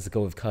just know her as the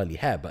girl with curly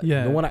hair, but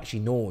no one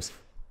actually knows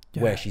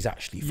where she's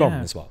actually from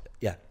as well.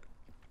 Yeah.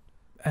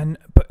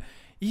 But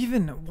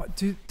even I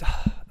don't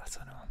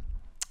know.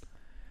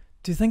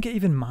 Do you think it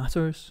even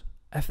matters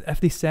if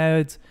they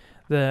said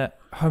that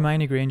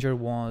Hermione Granger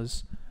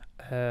was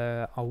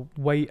a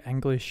white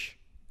English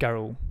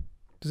girl?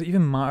 Does it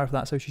even matter if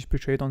that's how she's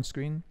portrayed on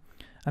screen?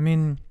 I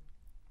mean,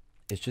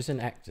 it's just an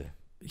actor.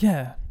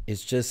 Yeah.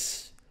 It's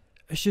just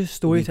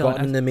storytelling. We've got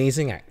an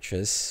amazing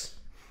actress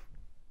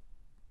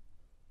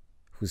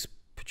who's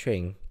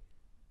portraying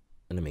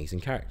an amazing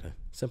character.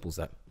 Simple as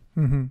that.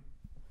 Mm-hmm.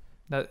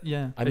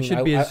 It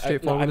should be as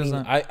straightforward as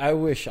that. I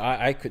wish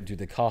I could do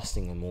the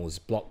casting on those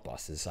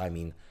blockbusters. I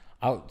mean,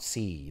 I would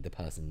see the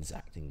person's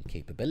acting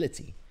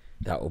capability.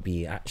 That would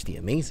be actually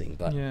amazing.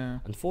 But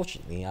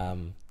unfortunately,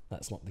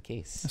 that's not the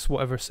case. It's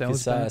whatever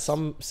sells. I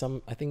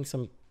think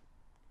some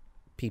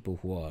people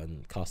who are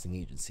in casting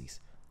agencies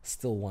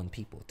still want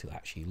people to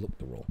actually look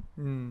the role.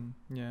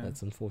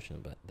 That's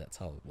unfortunate, but that's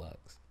how it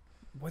works.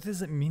 What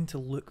does it mean to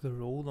look the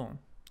role though?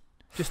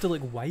 Just to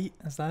look white?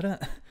 Is that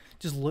it?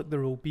 Just look the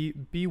role.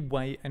 Be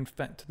white and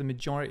fit to the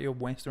majority of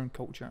Western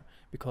culture,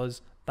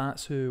 because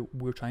that's who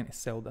we're trying to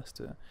sell this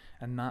to,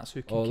 and that's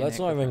who can. Oh, let's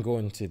not even go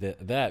into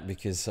that,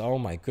 because oh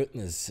my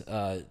goodness,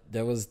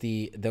 there was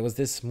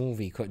this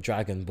movie called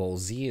Dragon Ball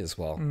Z as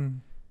well, a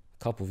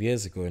couple of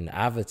years ago, in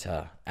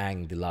Avatar,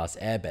 Aang the Last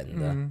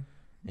Airbender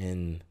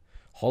in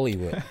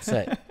Hollywood.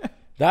 So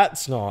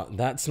that's not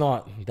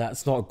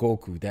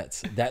Goku.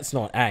 That's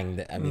not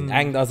Aang. I mean,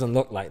 Aang doesn't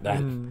look like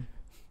that.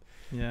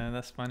 Yeah,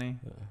 that's funny.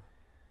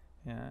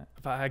 Yeah,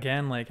 but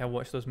again, like I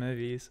watched those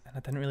movies and I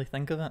didn't really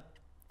think of it.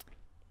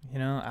 You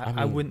know,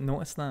 I wouldn't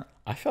notice that.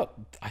 I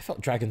felt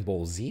Dragon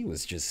Ball Z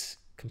was just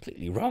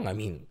completely wrong. I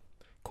mean,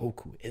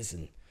 Goku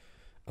isn't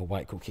a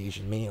white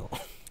Caucasian male.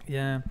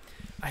 Yeah,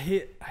 I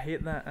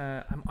hate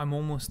that. I'm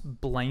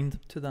almost blind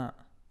to that.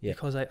 Yeah.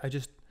 Because I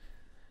just,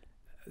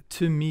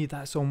 to me,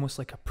 that's almost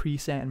like a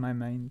preset in my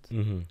mind,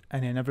 Mm-hmm.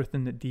 and then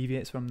everything that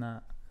deviates from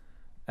that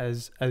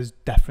is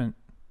different,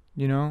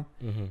 you know.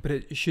 Mm-hmm. But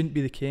it shouldn't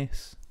be the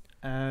case.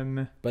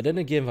 But then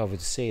again, if I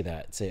would say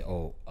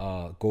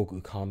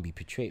Goku can't be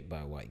portrayed by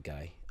a white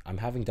guy, I'm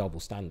having double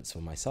standards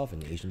for myself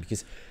and Asian,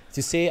 because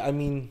to say, I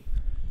mean,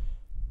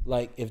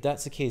 like, if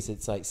that's the case,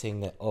 it's like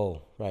saying that,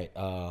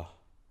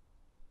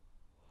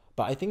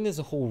 but I think there's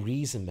a whole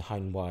reason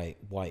behind why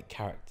white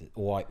character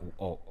or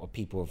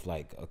people of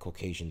like a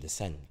Caucasian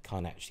descent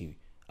can't actually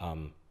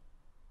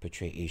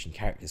portray Asian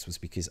characters, was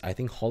because I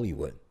think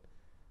Hollywood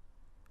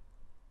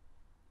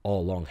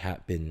all along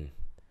had been,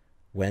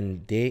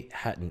 when they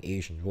had an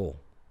Asian role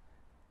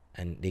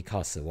and they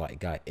cast a white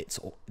guy,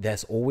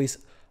 there's always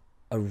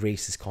a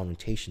racist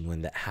connotation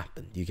when that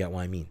happened. You get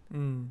what I mean?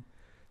 Mm.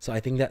 So I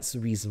think that's the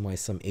reason why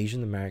some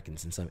Asian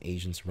Americans and some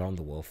Asians around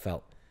the world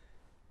felt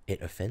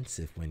it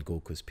offensive when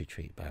Goku was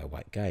portrayed by a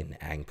white guy and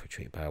Aang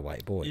portrayed by a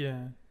white boy.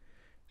 Yeah.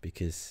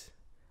 Because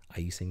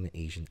are you saying that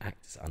Asian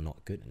actors are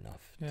not good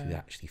enough to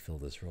actually fill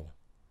this role?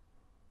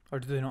 Or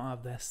do they not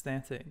have the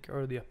aesthetic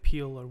or the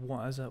appeal, or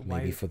what is it?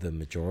 Maybe for the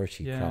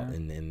majority crowd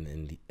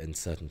in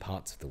certain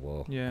parts of the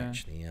world. Yeah.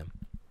 Actually, yeah.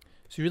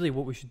 So really,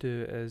 what we should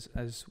do is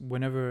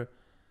whenever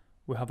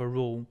we have a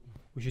role,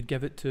 we should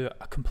give it to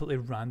a completely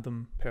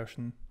random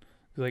person.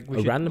 Like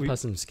random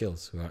person with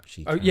skills who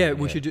actually.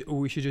 We should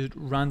just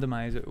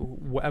randomize it,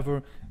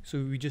 whatever.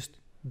 So we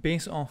just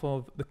base it off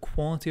of the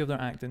quality of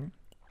their acting,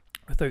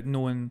 without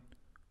knowing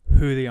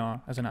who they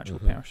are as an actual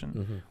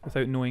person,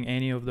 without knowing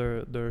any of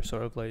their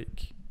sort of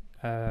like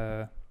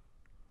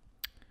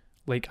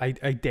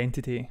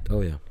identity.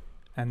 Oh yeah.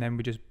 And then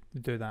we just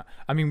do that.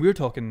 I mean, we're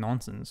talking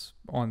nonsense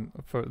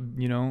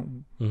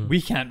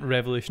we can't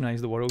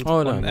revolutionize the world.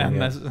 Oh no,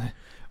 yeah.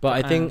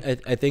 But I think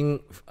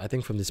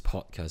from this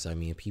podcast, I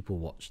mean, people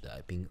watch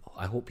that.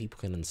 I hope people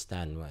can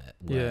understand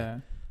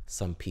where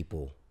some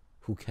people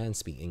who can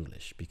speak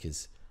English,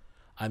 because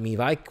I mean, if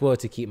I were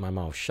to keep my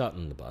mouth shut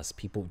on the bus,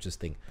 people would just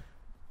think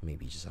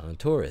maybe just on a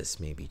tourist,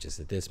 maybe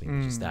just this,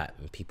 maybe just that,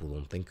 and people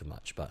don't think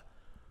much. But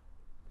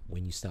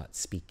when you start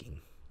speaking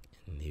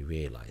and they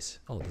realize,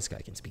 oh, this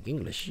guy can speak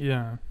English,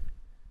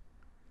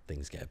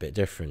 things get a bit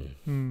different.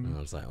 And I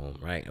was like, oh,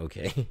 right,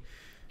 okay.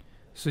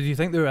 So do you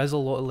think there is a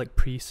lot of like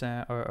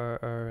preset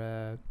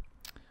or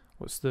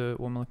what's the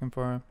one I'm looking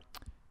for?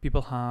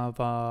 People have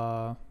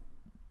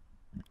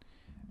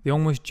they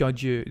almost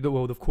judge you.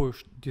 Well, of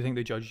course. Do you think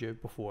they judge you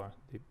before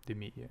they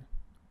meet you,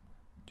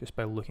 just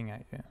by looking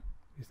at you? Do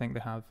you think they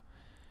have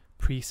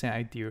preset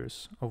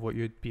ideas of what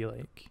you'd be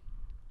like?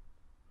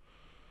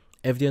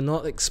 If they're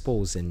not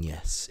exposed, then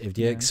yes. If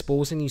they're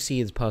exposed and you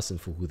see the person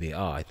for who they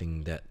are, I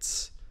think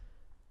that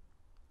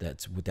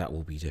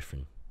will be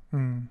different.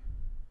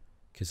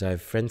 Because I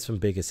have friends from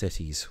bigger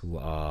cities who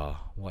are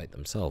white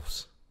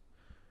themselves,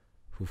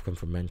 who've come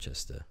from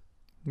Manchester,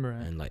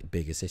 and like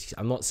bigger cities.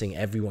 I'm not saying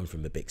everyone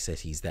from the big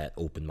cities that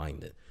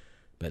open-minded,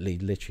 but they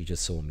literally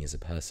just saw me as a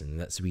person, and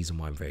that's the reason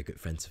why I'm very good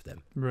friends with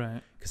them.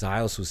 Right. Because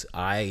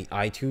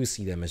I too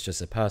see them as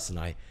just a person.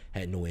 I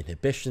had no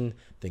inhibition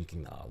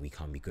thinking, we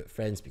can't be good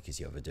friends because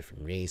you have a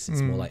different race.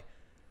 It's more like,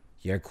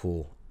 you're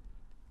cool.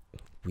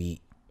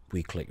 We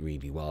click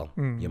really well.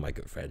 You're my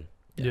good friend.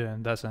 Yeah,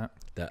 that's it.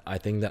 I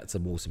think that's the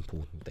most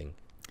important thing.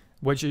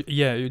 Which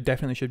it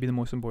definitely should be the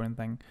most important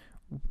thing.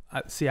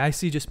 I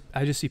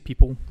just see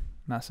people.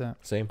 That's it.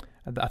 Same.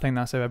 I think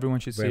that's how everyone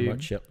should see. Very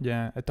much. Yep.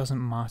 Yeah, it doesn't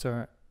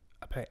matter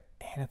about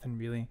anything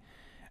really.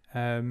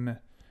 I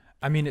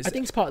mean, I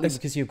think it's partly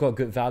because you've got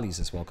good values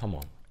as well. Come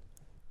on.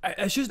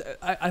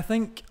 I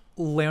think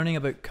learning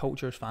about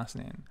culture is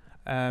fascinating.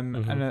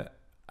 And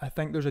I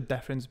think there's a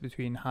difference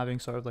between having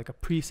sort of like a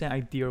preset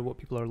idea of what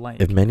people are like.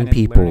 If many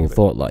people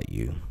thought like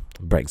you,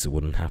 Brexit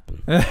wouldn't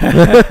happen.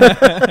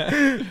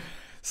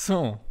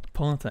 So,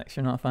 politics.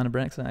 You're not a fan of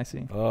Brexit, I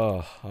see.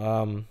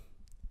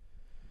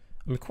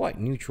 I'm quite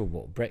neutral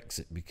about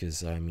Brexit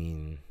because, I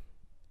mean,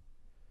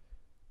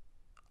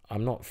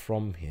 I'm not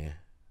from here,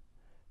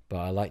 but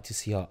I like to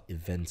see how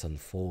events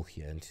unfold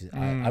here.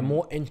 And I'm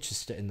more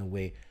interested in the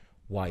way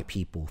why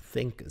people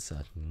think a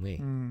certain way.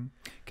 Can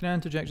I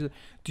interject?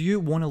 Do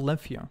you want to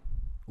live here?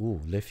 Ooh,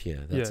 live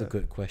here. That's a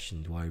good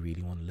question. Do I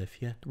really want to live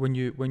here? When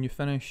you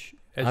finish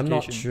education? I'm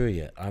not sure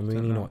yet. I'm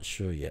really not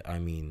sure yet. I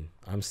mean,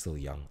 I'm still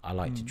young. I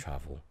like to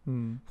travel.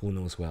 Who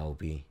knows where I'll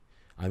be?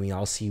 I mean,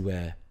 I'll see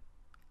where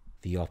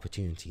the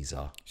opportunities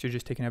are. So you're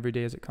just taking every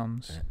day as it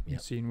comes and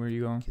seeing where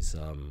you go? Because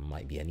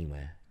might be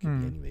anywhere. Could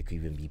be anywhere. Could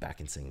even be back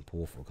in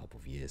Singapore for a couple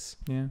of years.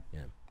 Yeah.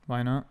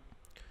 Why not?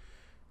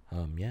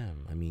 I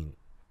mean,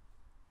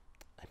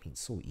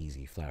 it's so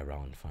easy to fly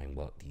around and find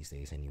work these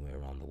days anywhere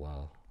around the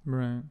world.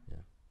 Right.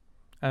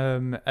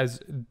 Yeah.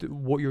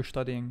 What you're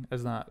studying,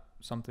 is that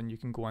something you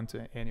can go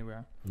into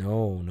anywhere?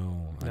 No.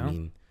 I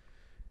mean,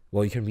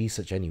 well, you can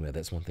research anywhere.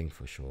 That's one thing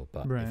for sure.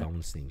 But if I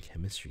want to study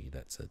chemistry,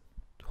 that's a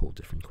whole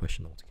different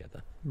question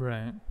altogether.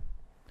 Right.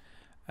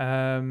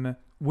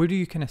 where do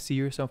you kind of see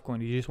yourself going?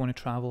 Do you just want to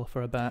travel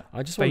for a bit?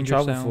 I just want to find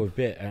travel yourself? for a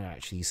bit and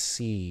actually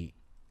see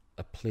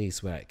a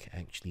place where I can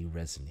actually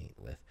resonate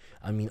with.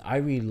 I mean, I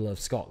really love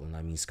Scotland.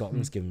 I mean,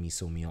 Scotland's given me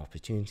so many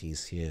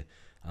opportunities here.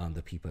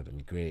 The people have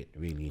been great,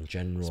 really, in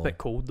general. It's a bit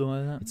cold though,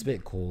 isn't it? It's a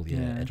bit cold, yeah.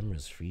 Yeah.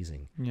 Edinburgh's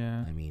freezing.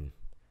 Yeah. I mean,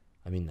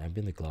 I've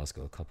been to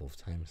Glasgow a couple of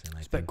times, and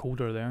It's a bit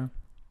colder there.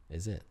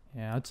 Is it?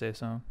 Yeah, I'd say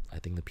so. I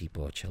think the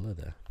people are chiller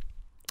there.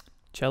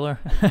 Chiller.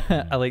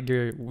 I like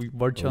your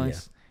word Oh,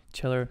 choice.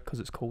 Chiller, because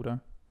it's colder.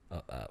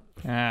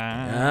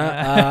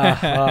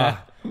 Yeah,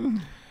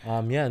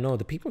 no,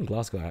 the people in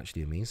Glasgow are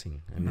actually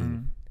amazing. I mean,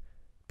 Mm.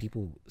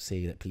 people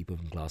say that people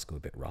in Glasgow are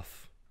a bit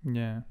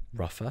Yeah.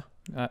 rougher.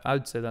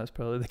 I'd say that's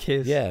probably the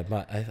case. Yeah,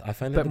 but I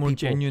find A that bit the more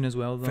people genuine as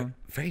well, though.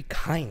 very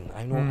kind.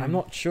 I know, I'm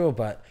not sure,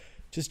 but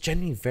just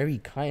genuinely very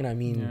kind. I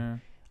mean, Yeah.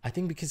 I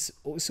think because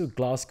also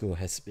Glasgow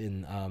has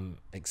been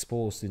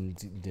exposed in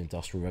the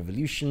Industrial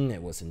Revolution.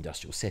 It was an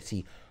industrial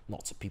city.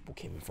 Lots of people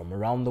came from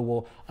around the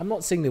world. I'm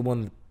not saying there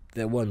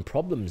weren't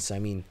problems. I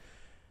mean,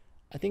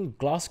 I think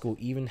Glasgow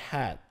even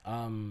had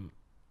a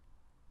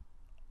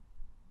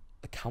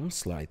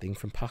councillor, I think,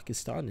 from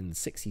Pakistan in the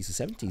 60s or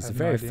 70s. The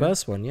very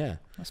first one, yeah.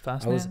 That's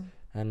fascinating.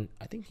 And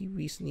I think he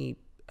recently,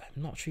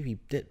 I'm not sure if he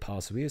did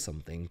pass away or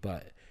something,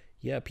 but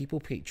yeah, people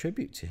paid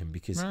tribute to him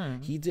because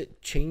he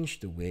did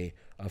change the way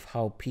of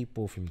how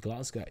people from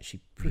Glasgow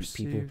actually treat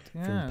people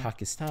from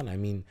Pakistan. I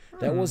mean,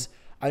 that was,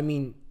 I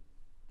mean,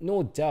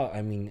 no doubt,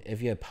 I mean,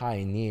 if you're a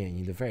pioneer and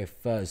you're the very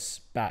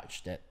first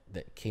batch that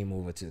came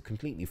over to a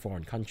completely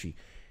foreign country,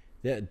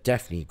 there are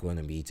definitely going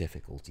to be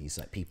difficulties.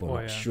 Like people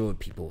are not sure.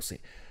 People say,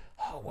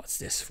 oh, what's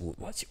this food?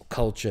 What's your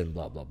culture? And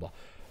blah, blah, blah.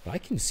 But I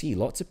can see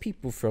lots of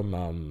people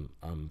from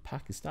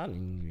Pakistan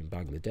and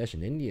Bangladesh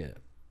and India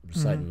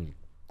residing in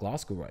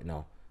Glasgow right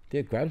now.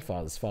 Their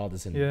grandfathers,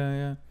 fathers, and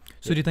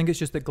So do you think it's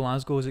just that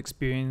Glasgow has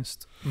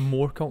experienced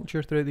more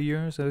culture throughout the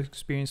years? Has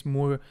experienced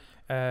more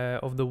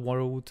of the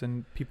world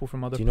and people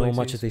from other places? Do you know how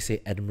much as they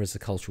say Edinburgh's a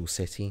cultural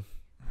city?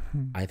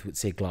 I would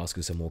say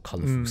Glasgow's a more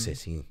colourful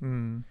city.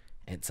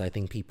 It's, I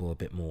think people are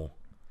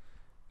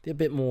they're a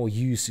bit more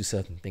used to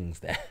certain things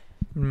there.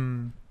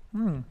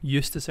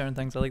 Used to certain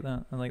things. I like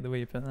that. I like the way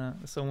you put that.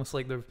 It's almost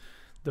like they've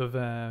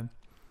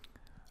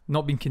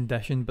not been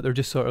conditioned, but they're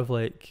just sort of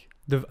like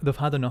they've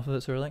had enough of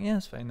it, so they're like, yeah,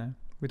 it's fine now.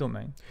 We don't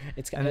mind.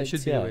 It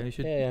should be the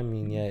way. I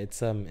mean,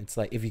 it's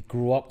like if you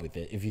grew up with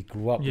it, if you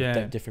grew up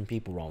with different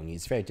people around you,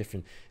 it's very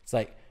different. It's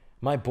like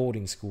my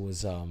boarding school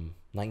was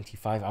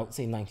 95. I would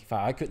say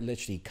 95. I could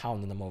literally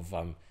count the number of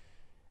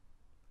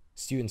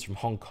students from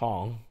Hong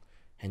Kong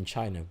and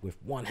China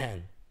with one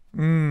hand.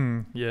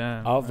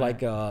 Out of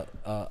like a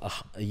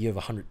year of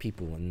 100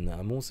 people, and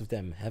most of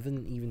them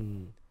haven't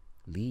even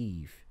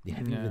They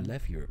haven't even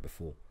left Europe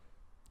before.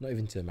 Not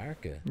even to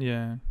America.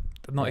 Yeah,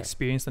 they've not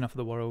experienced enough of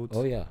the world.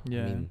 Oh yeah.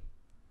 Yeah. I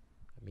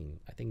mean,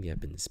 I think they have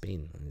been to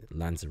Spain,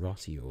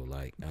 Lanzarote, or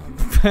like.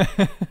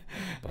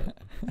 But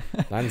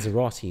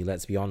Lanzarote,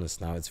 let's be honest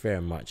now, it's very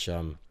much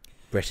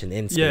Britain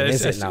in Spain,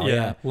 is it now?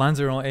 Yeah.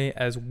 Lanzarote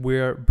is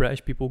where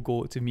British people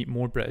go to meet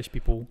more British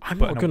people. I'm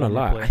not gonna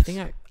lie.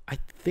 I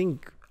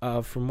think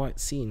from what I've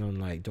seen on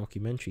like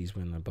documentaries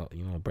when about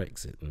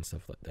Brexit and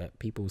stuff like that,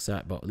 people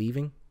said about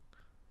leaving,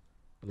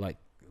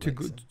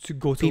 to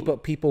go to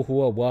people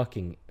who are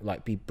working,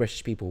 like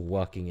British people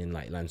working in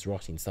like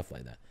Lanzarote and stuff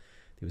like that,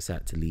 they were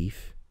sad to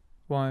leave.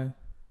 Why?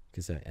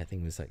 Because I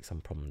think there's like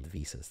some problem with the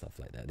visa stuff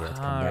like that. They had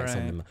to come back.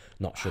 Some of them are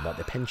not sure about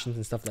their pensions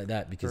and stuff like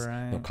that because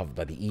they're not covered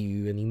by the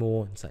EU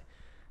anymore. It's like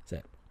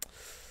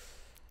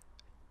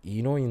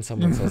you're in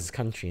someone else's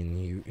country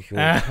and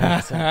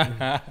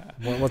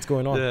what's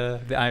going on?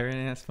 The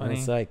irony is funny. And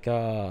it's like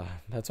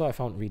that's what I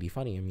found really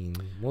funny. I mean,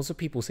 most of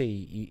people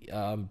say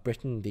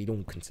Britain, they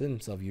don't consider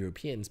themselves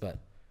Europeans, but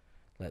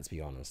let's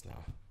be honest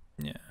now.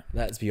 Yeah.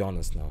 Let's be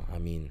honest now. I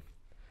mean,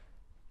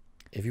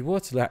 if you were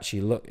to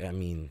actually look, I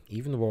mean,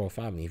 even the royal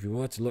family, if you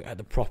were to look at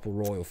the proper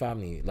royal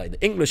family, like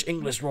the English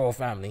royal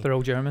family, they're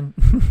all German.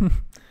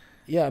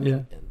 Yeah, I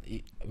mean,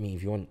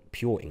 if you want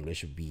pure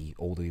English, it would be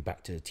all the way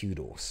back to the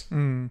Tudors.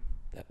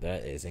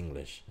 That is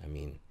English. I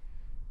mean,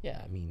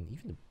 even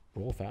the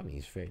royal family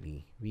is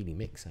really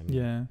mixed. I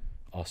mean,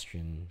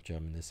 Austrian,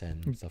 German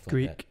descent, stuff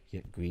like that.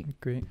 Yeah, Greek.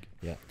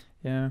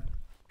 Yeah.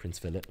 Prince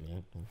Philip.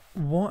 Yeah.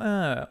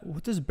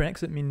 What does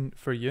Brexit mean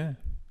for you?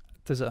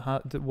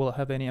 Will it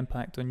have any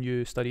impact on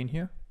you studying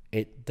here?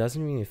 It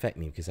doesn't really affect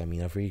me because I've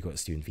already got a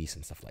student visa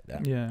and stuff like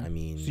that. Yeah. I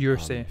mean, so you're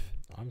safe.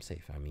 I'm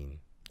safe. I mean.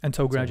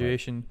 Until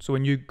graduation. So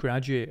when you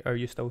graduate, are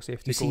you still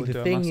safe to go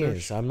into a master's? The thing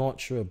is, I'm not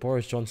sure.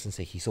 Boris Johnson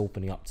said he's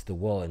opening up to the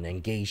world and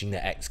engaging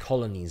the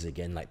ex-colonies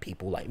again, like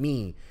people like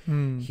me.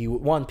 He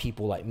would want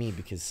people like me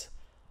because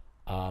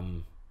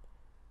I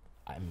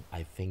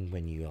think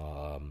when you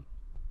are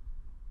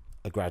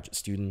a graduate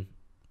student,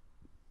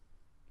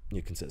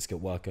 you're considered a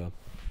skilled worker,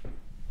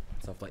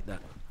 stuff like that.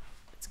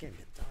 It's getting a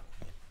bit dark.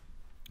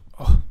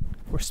 Oh,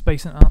 we're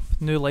spicing it up.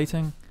 New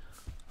lighting.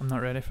 I'm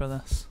not ready for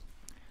this.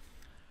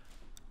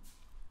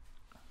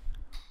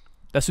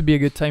 This would be a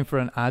good time for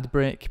an ad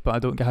break, but I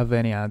don't have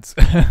any ads.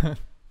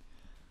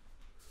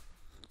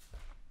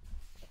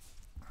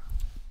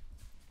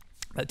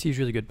 That tea is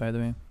really good, by the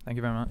way. Thank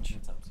you very much.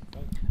 That's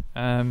absolutely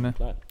fine.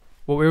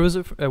 Well, where was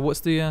it? What's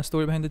the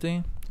story behind the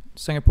tea?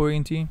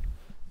 Singaporean tea.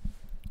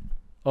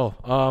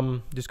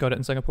 Just got it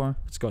in Singapore.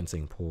 It's got in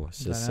Singapore.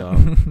 It's Is just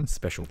that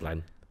special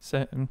blend.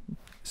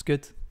 It's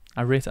good.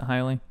 I rate it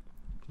highly.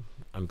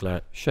 I'm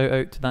glad. Shout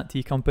out to that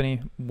tea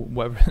company,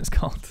 whatever it's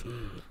called.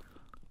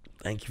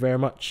 Thank you very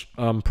much.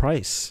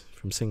 Price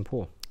from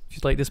Singapore. If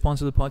you'd like to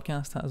sponsor the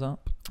podcast, hit us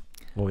up.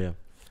 Oh yeah.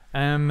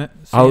 So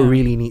I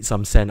really need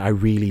some send. I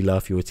really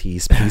love your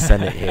teas. Please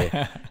send it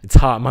here. It's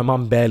hard. My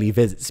mum barely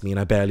visits me, and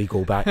I barely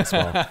go back as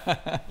well.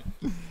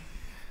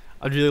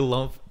 I'd really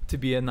love to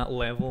be in that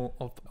level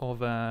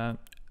of a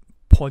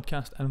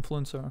podcast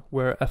influencer,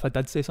 where if I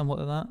did say something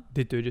like that,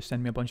 they do just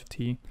send me a bunch of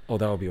tea. Oh,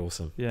 that would be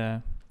awesome. Yeah,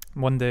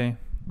 one day.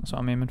 That's what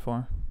I'm aiming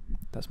for.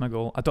 That's my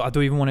goal. I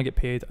don't even want to get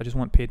paid. I just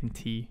want paid in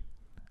tea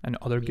and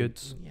other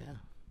goods. Yeah.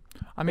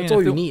 I mean, that's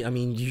all you need. I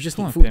mean, you just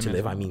need don't food pay to me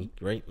live. as I well. mean,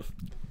 right?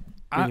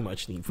 Pretty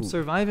much need food.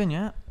 Surviving,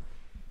 yeah.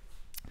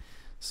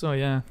 So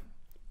yeah,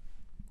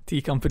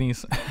 tea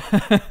companies.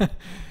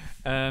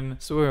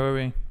 So where are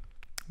we?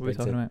 What are we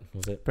talking about?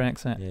 Was it?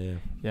 Brexit. Yeah.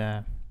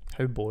 Yeah.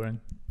 How boring.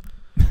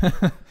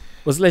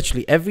 Was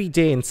literally every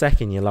day in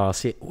second year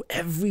last year,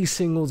 every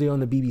single day on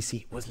the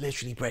BBC was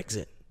literally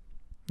Brexit.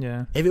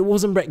 Yeah. If it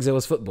wasn't Brexit, it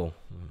was football.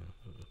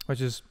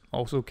 Which is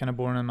also kind of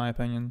boring in my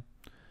opinion.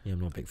 Yeah, I'm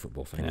not a big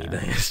football fan Yeah.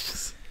 either.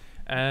 It's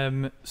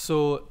just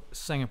So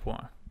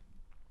Singapore.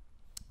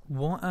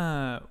 What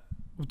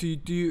do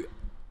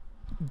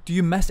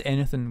you miss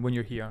anything when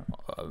you're here?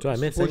 do I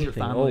miss Suppose your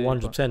anything? family,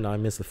 100%. I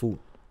miss the food.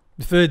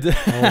 the food.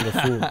 Oh, the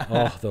food.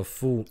 Oh, the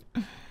food.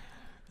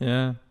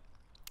 Yeah.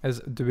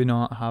 Do we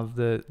not have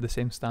the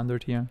same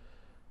standard here?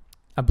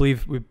 I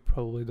believe we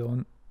probably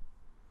don't.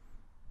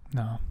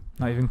 No,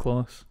 not even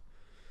close.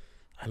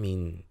 I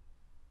mean,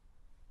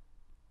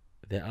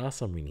 there are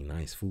some really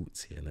nice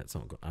foods here. And that's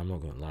not. I'm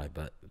not going to lie,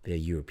 but they're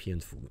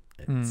European food.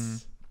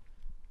 It's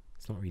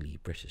not really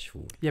British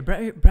food. Yeah,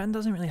 Britain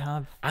doesn't really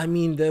have. I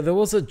mean, there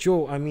was a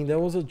joke. I mean, there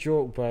was a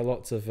joke by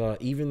lots of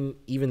even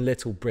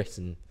Little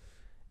Britain.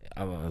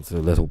 So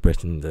Little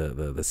Britain,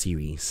 the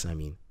series. I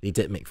mean, they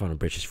did make fun of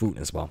British food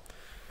as well.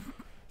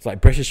 It's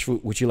like British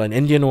food. Would you like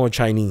Indian or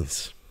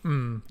Chinese?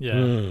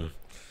 Yeah.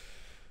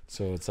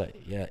 So it's like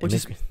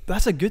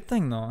That's a good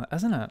thing though,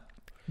 isn't it?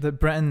 That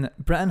Britain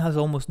has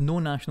almost no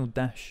national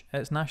dish.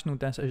 Its national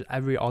dish is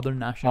every other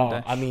national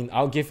dish. I mean,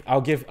 I'll give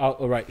out.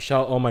 All right,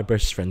 shout out all my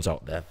British friends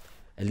out there.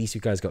 At least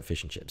you guys got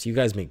fish and chips. You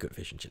guys make good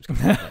fish and chips.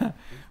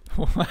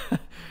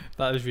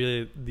 That is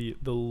really the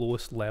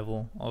lowest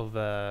level of.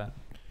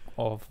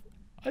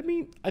 I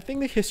mean, I think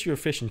the history of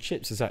fish and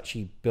chips is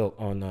actually built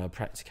on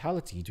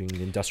practicality during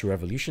the Industrial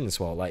Revolution as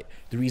well. Like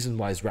the reason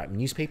why is wrapped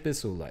newspapers,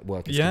 so like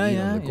workers can eat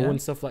on the go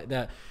and stuff like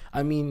that.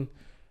 I mean,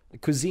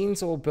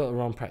 cuisine's all built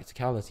around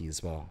practicality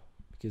as well.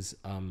 Because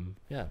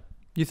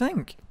You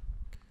think?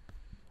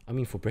 I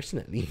mean, for Britain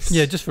at least.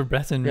 Yeah, just for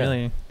Britain,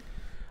 really.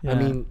 Yeah. I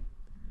mean,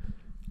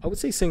 I would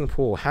say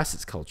Singapore has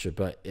its culture,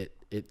 but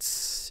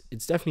it's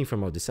definitely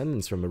from our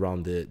descendants from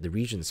around the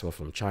region, so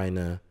from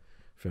China,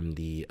 from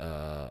the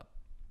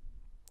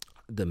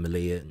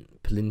Malayan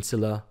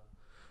Peninsula.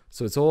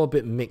 So it's all a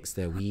bit mixed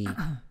there. We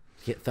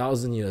get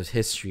 1,000 years of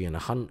history and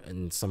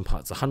in some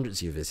parts 100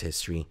 years of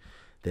history.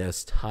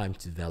 There's time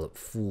to develop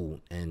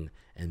food and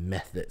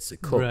methods to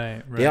cook.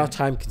 Right. They are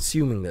time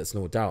consuming, there's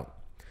no doubt.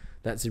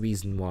 That's the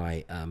reason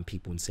why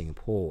people in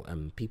Singapore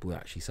and people who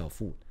actually sell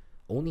food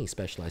only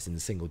specialize in a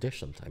single dish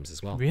sometimes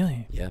as well.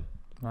 Really? Yeah.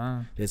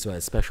 Wow. There's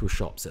special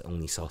shops that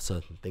only sell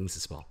certain things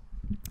as well.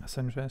 That's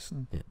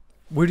interesting. Yeah.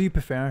 Where do you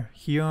prefer,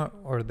 here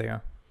or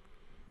there?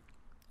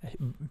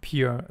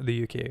 Here,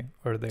 the UK,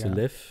 or there? To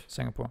live?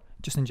 Singapore.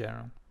 Just in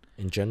general.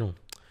 In general.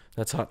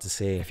 That's hard to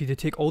say. If you did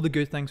take all the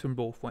good things from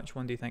both, which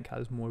one do you think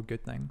has more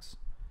good things?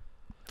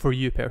 For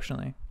you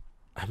personally?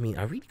 I mean,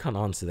 I really can't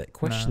answer that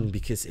question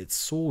because it's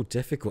so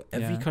difficult.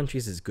 Every country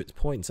has its good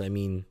points. I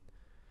mean,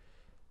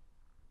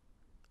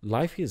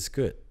 life here is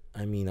good.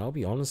 I mean, I'll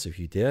be honest with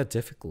you, there are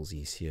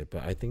difficulties here,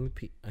 but I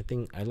think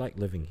I like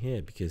living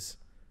here because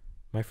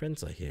my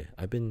friends are here.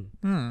 I've been.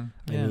 I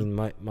mean,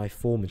 my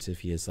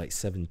formative years, like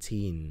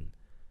 17,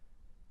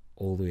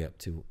 all the way up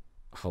to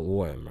how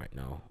old I am right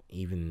now.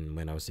 Even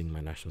when I was doing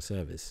my national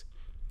service,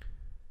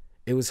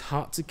 it was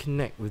hard to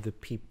connect with the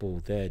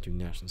people there during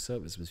national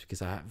service, was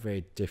because I had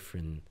very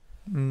different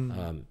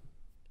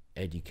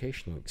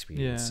educational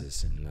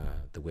experiences and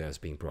the way I was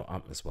being brought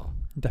up as well.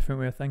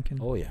 Different way of thinking.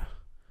 Oh yeah,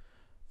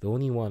 the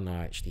only one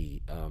I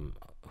actually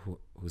who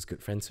was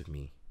good friends with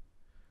me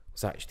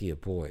was actually a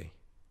boy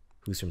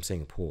who's from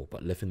Singapore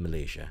but lived in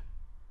Malaysia,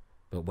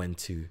 but went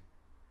to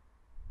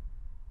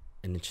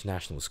an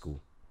international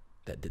school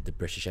that did the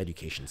British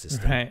education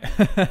system. Right.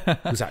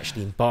 Who's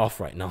actually in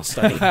Bath right now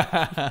studying.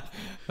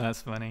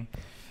 That's funny.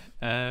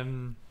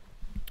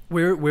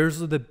 Where's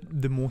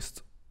the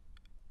most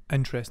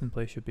interesting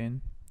place you've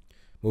been?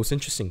 Most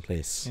interesting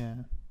place. Yeah.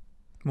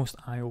 Most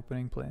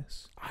eye-opening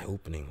place.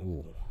 Eye-opening.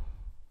 Ooh.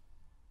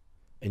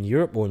 In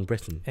Europe or in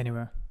Britain?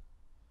 Anywhere.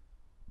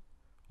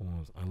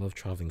 Oh, I love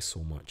traveling so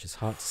much. It's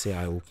hard to say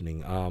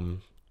eye-opening.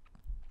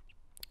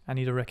 I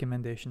need a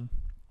recommendation.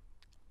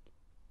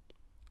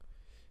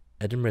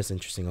 Edinburgh's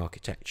interesting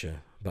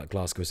architecture, but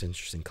Glasgow's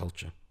interesting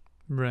culture.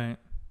 Right.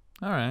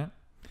 All right.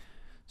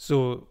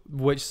 So,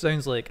 which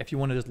sounds like if you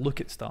want to just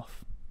look at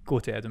stuff, go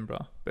to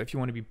Edinburgh. But if you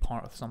want to be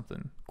part of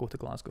something, go to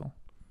Glasgow.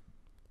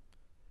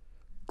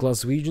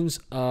 Glaswegians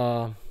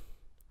are...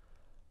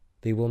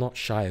 They will not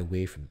shy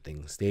away from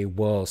things. They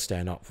will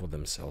stand up for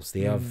themselves.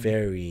 They are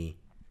very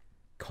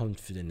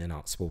confident and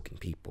outspoken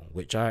people,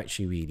 which I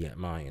actually really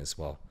admire as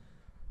well.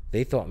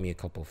 They taught me a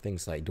couple of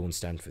things, like don't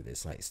stand for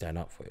this, like stand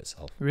up for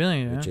yourself.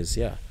 Really?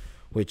 Yeah.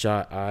 Which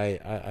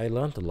I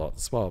learned a lot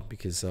as well,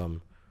 because I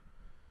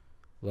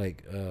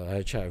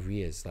had a chat with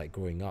Riaz, like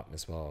growing up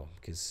as well,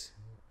 because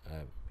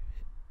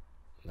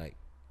like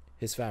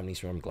his family's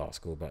from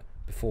Glasgow, but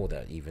before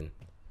that even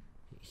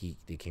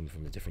they came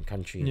from a different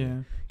country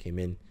and came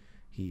in.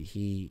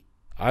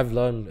 I've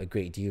learned a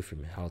great deal from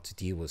him, how to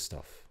deal with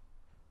stuff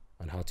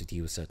and how to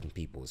deal with certain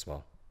people as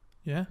well.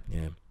 Yeah.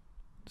 Yeah.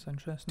 It's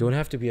interesting. Don't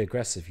have to be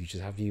aggressive. You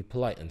just have to be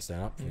polite and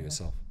stand up for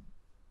yourself.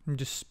 And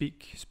just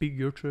speak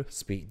your truth.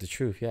 Speak the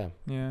truth. Yeah.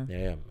 Yeah.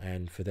 Yeah.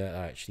 And for that,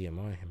 I actually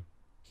admire him.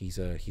 He's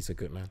a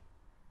good man.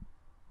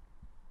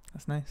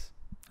 That's nice.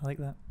 I like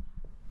that.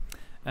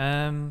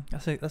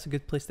 That's a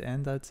good place to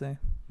end, I'd say.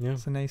 Yeah.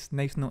 It's a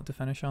nice note to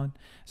finish on.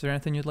 Is there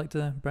anything you'd like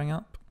to bring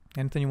up?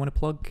 Anything you want to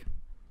plug?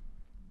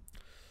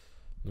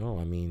 No,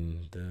 I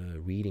mean, the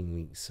reading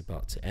week's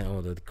about to end,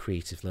 or the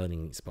creative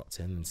learning week's about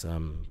to end, and so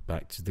I'm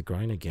back to the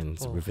grind again.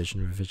 So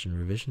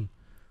revision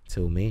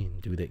till May,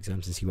 do the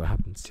exams and see what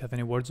happens. Do you have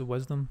any words of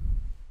wisdom?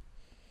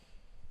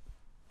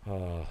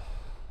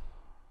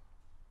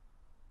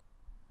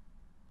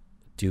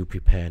 Do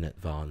prepare in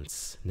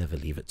advance. Never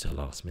leave it to the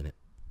last minute.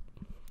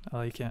 I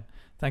like it.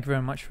 Thank you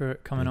very much for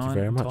coming on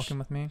and talking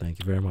with me. Thank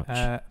you very much.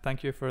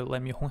 Thank you for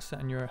letting me host it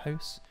in your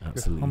house.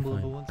 Absolutely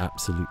fine.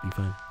 Absolutely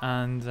fine.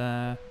 And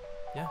thank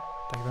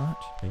you very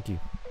much. Thank you.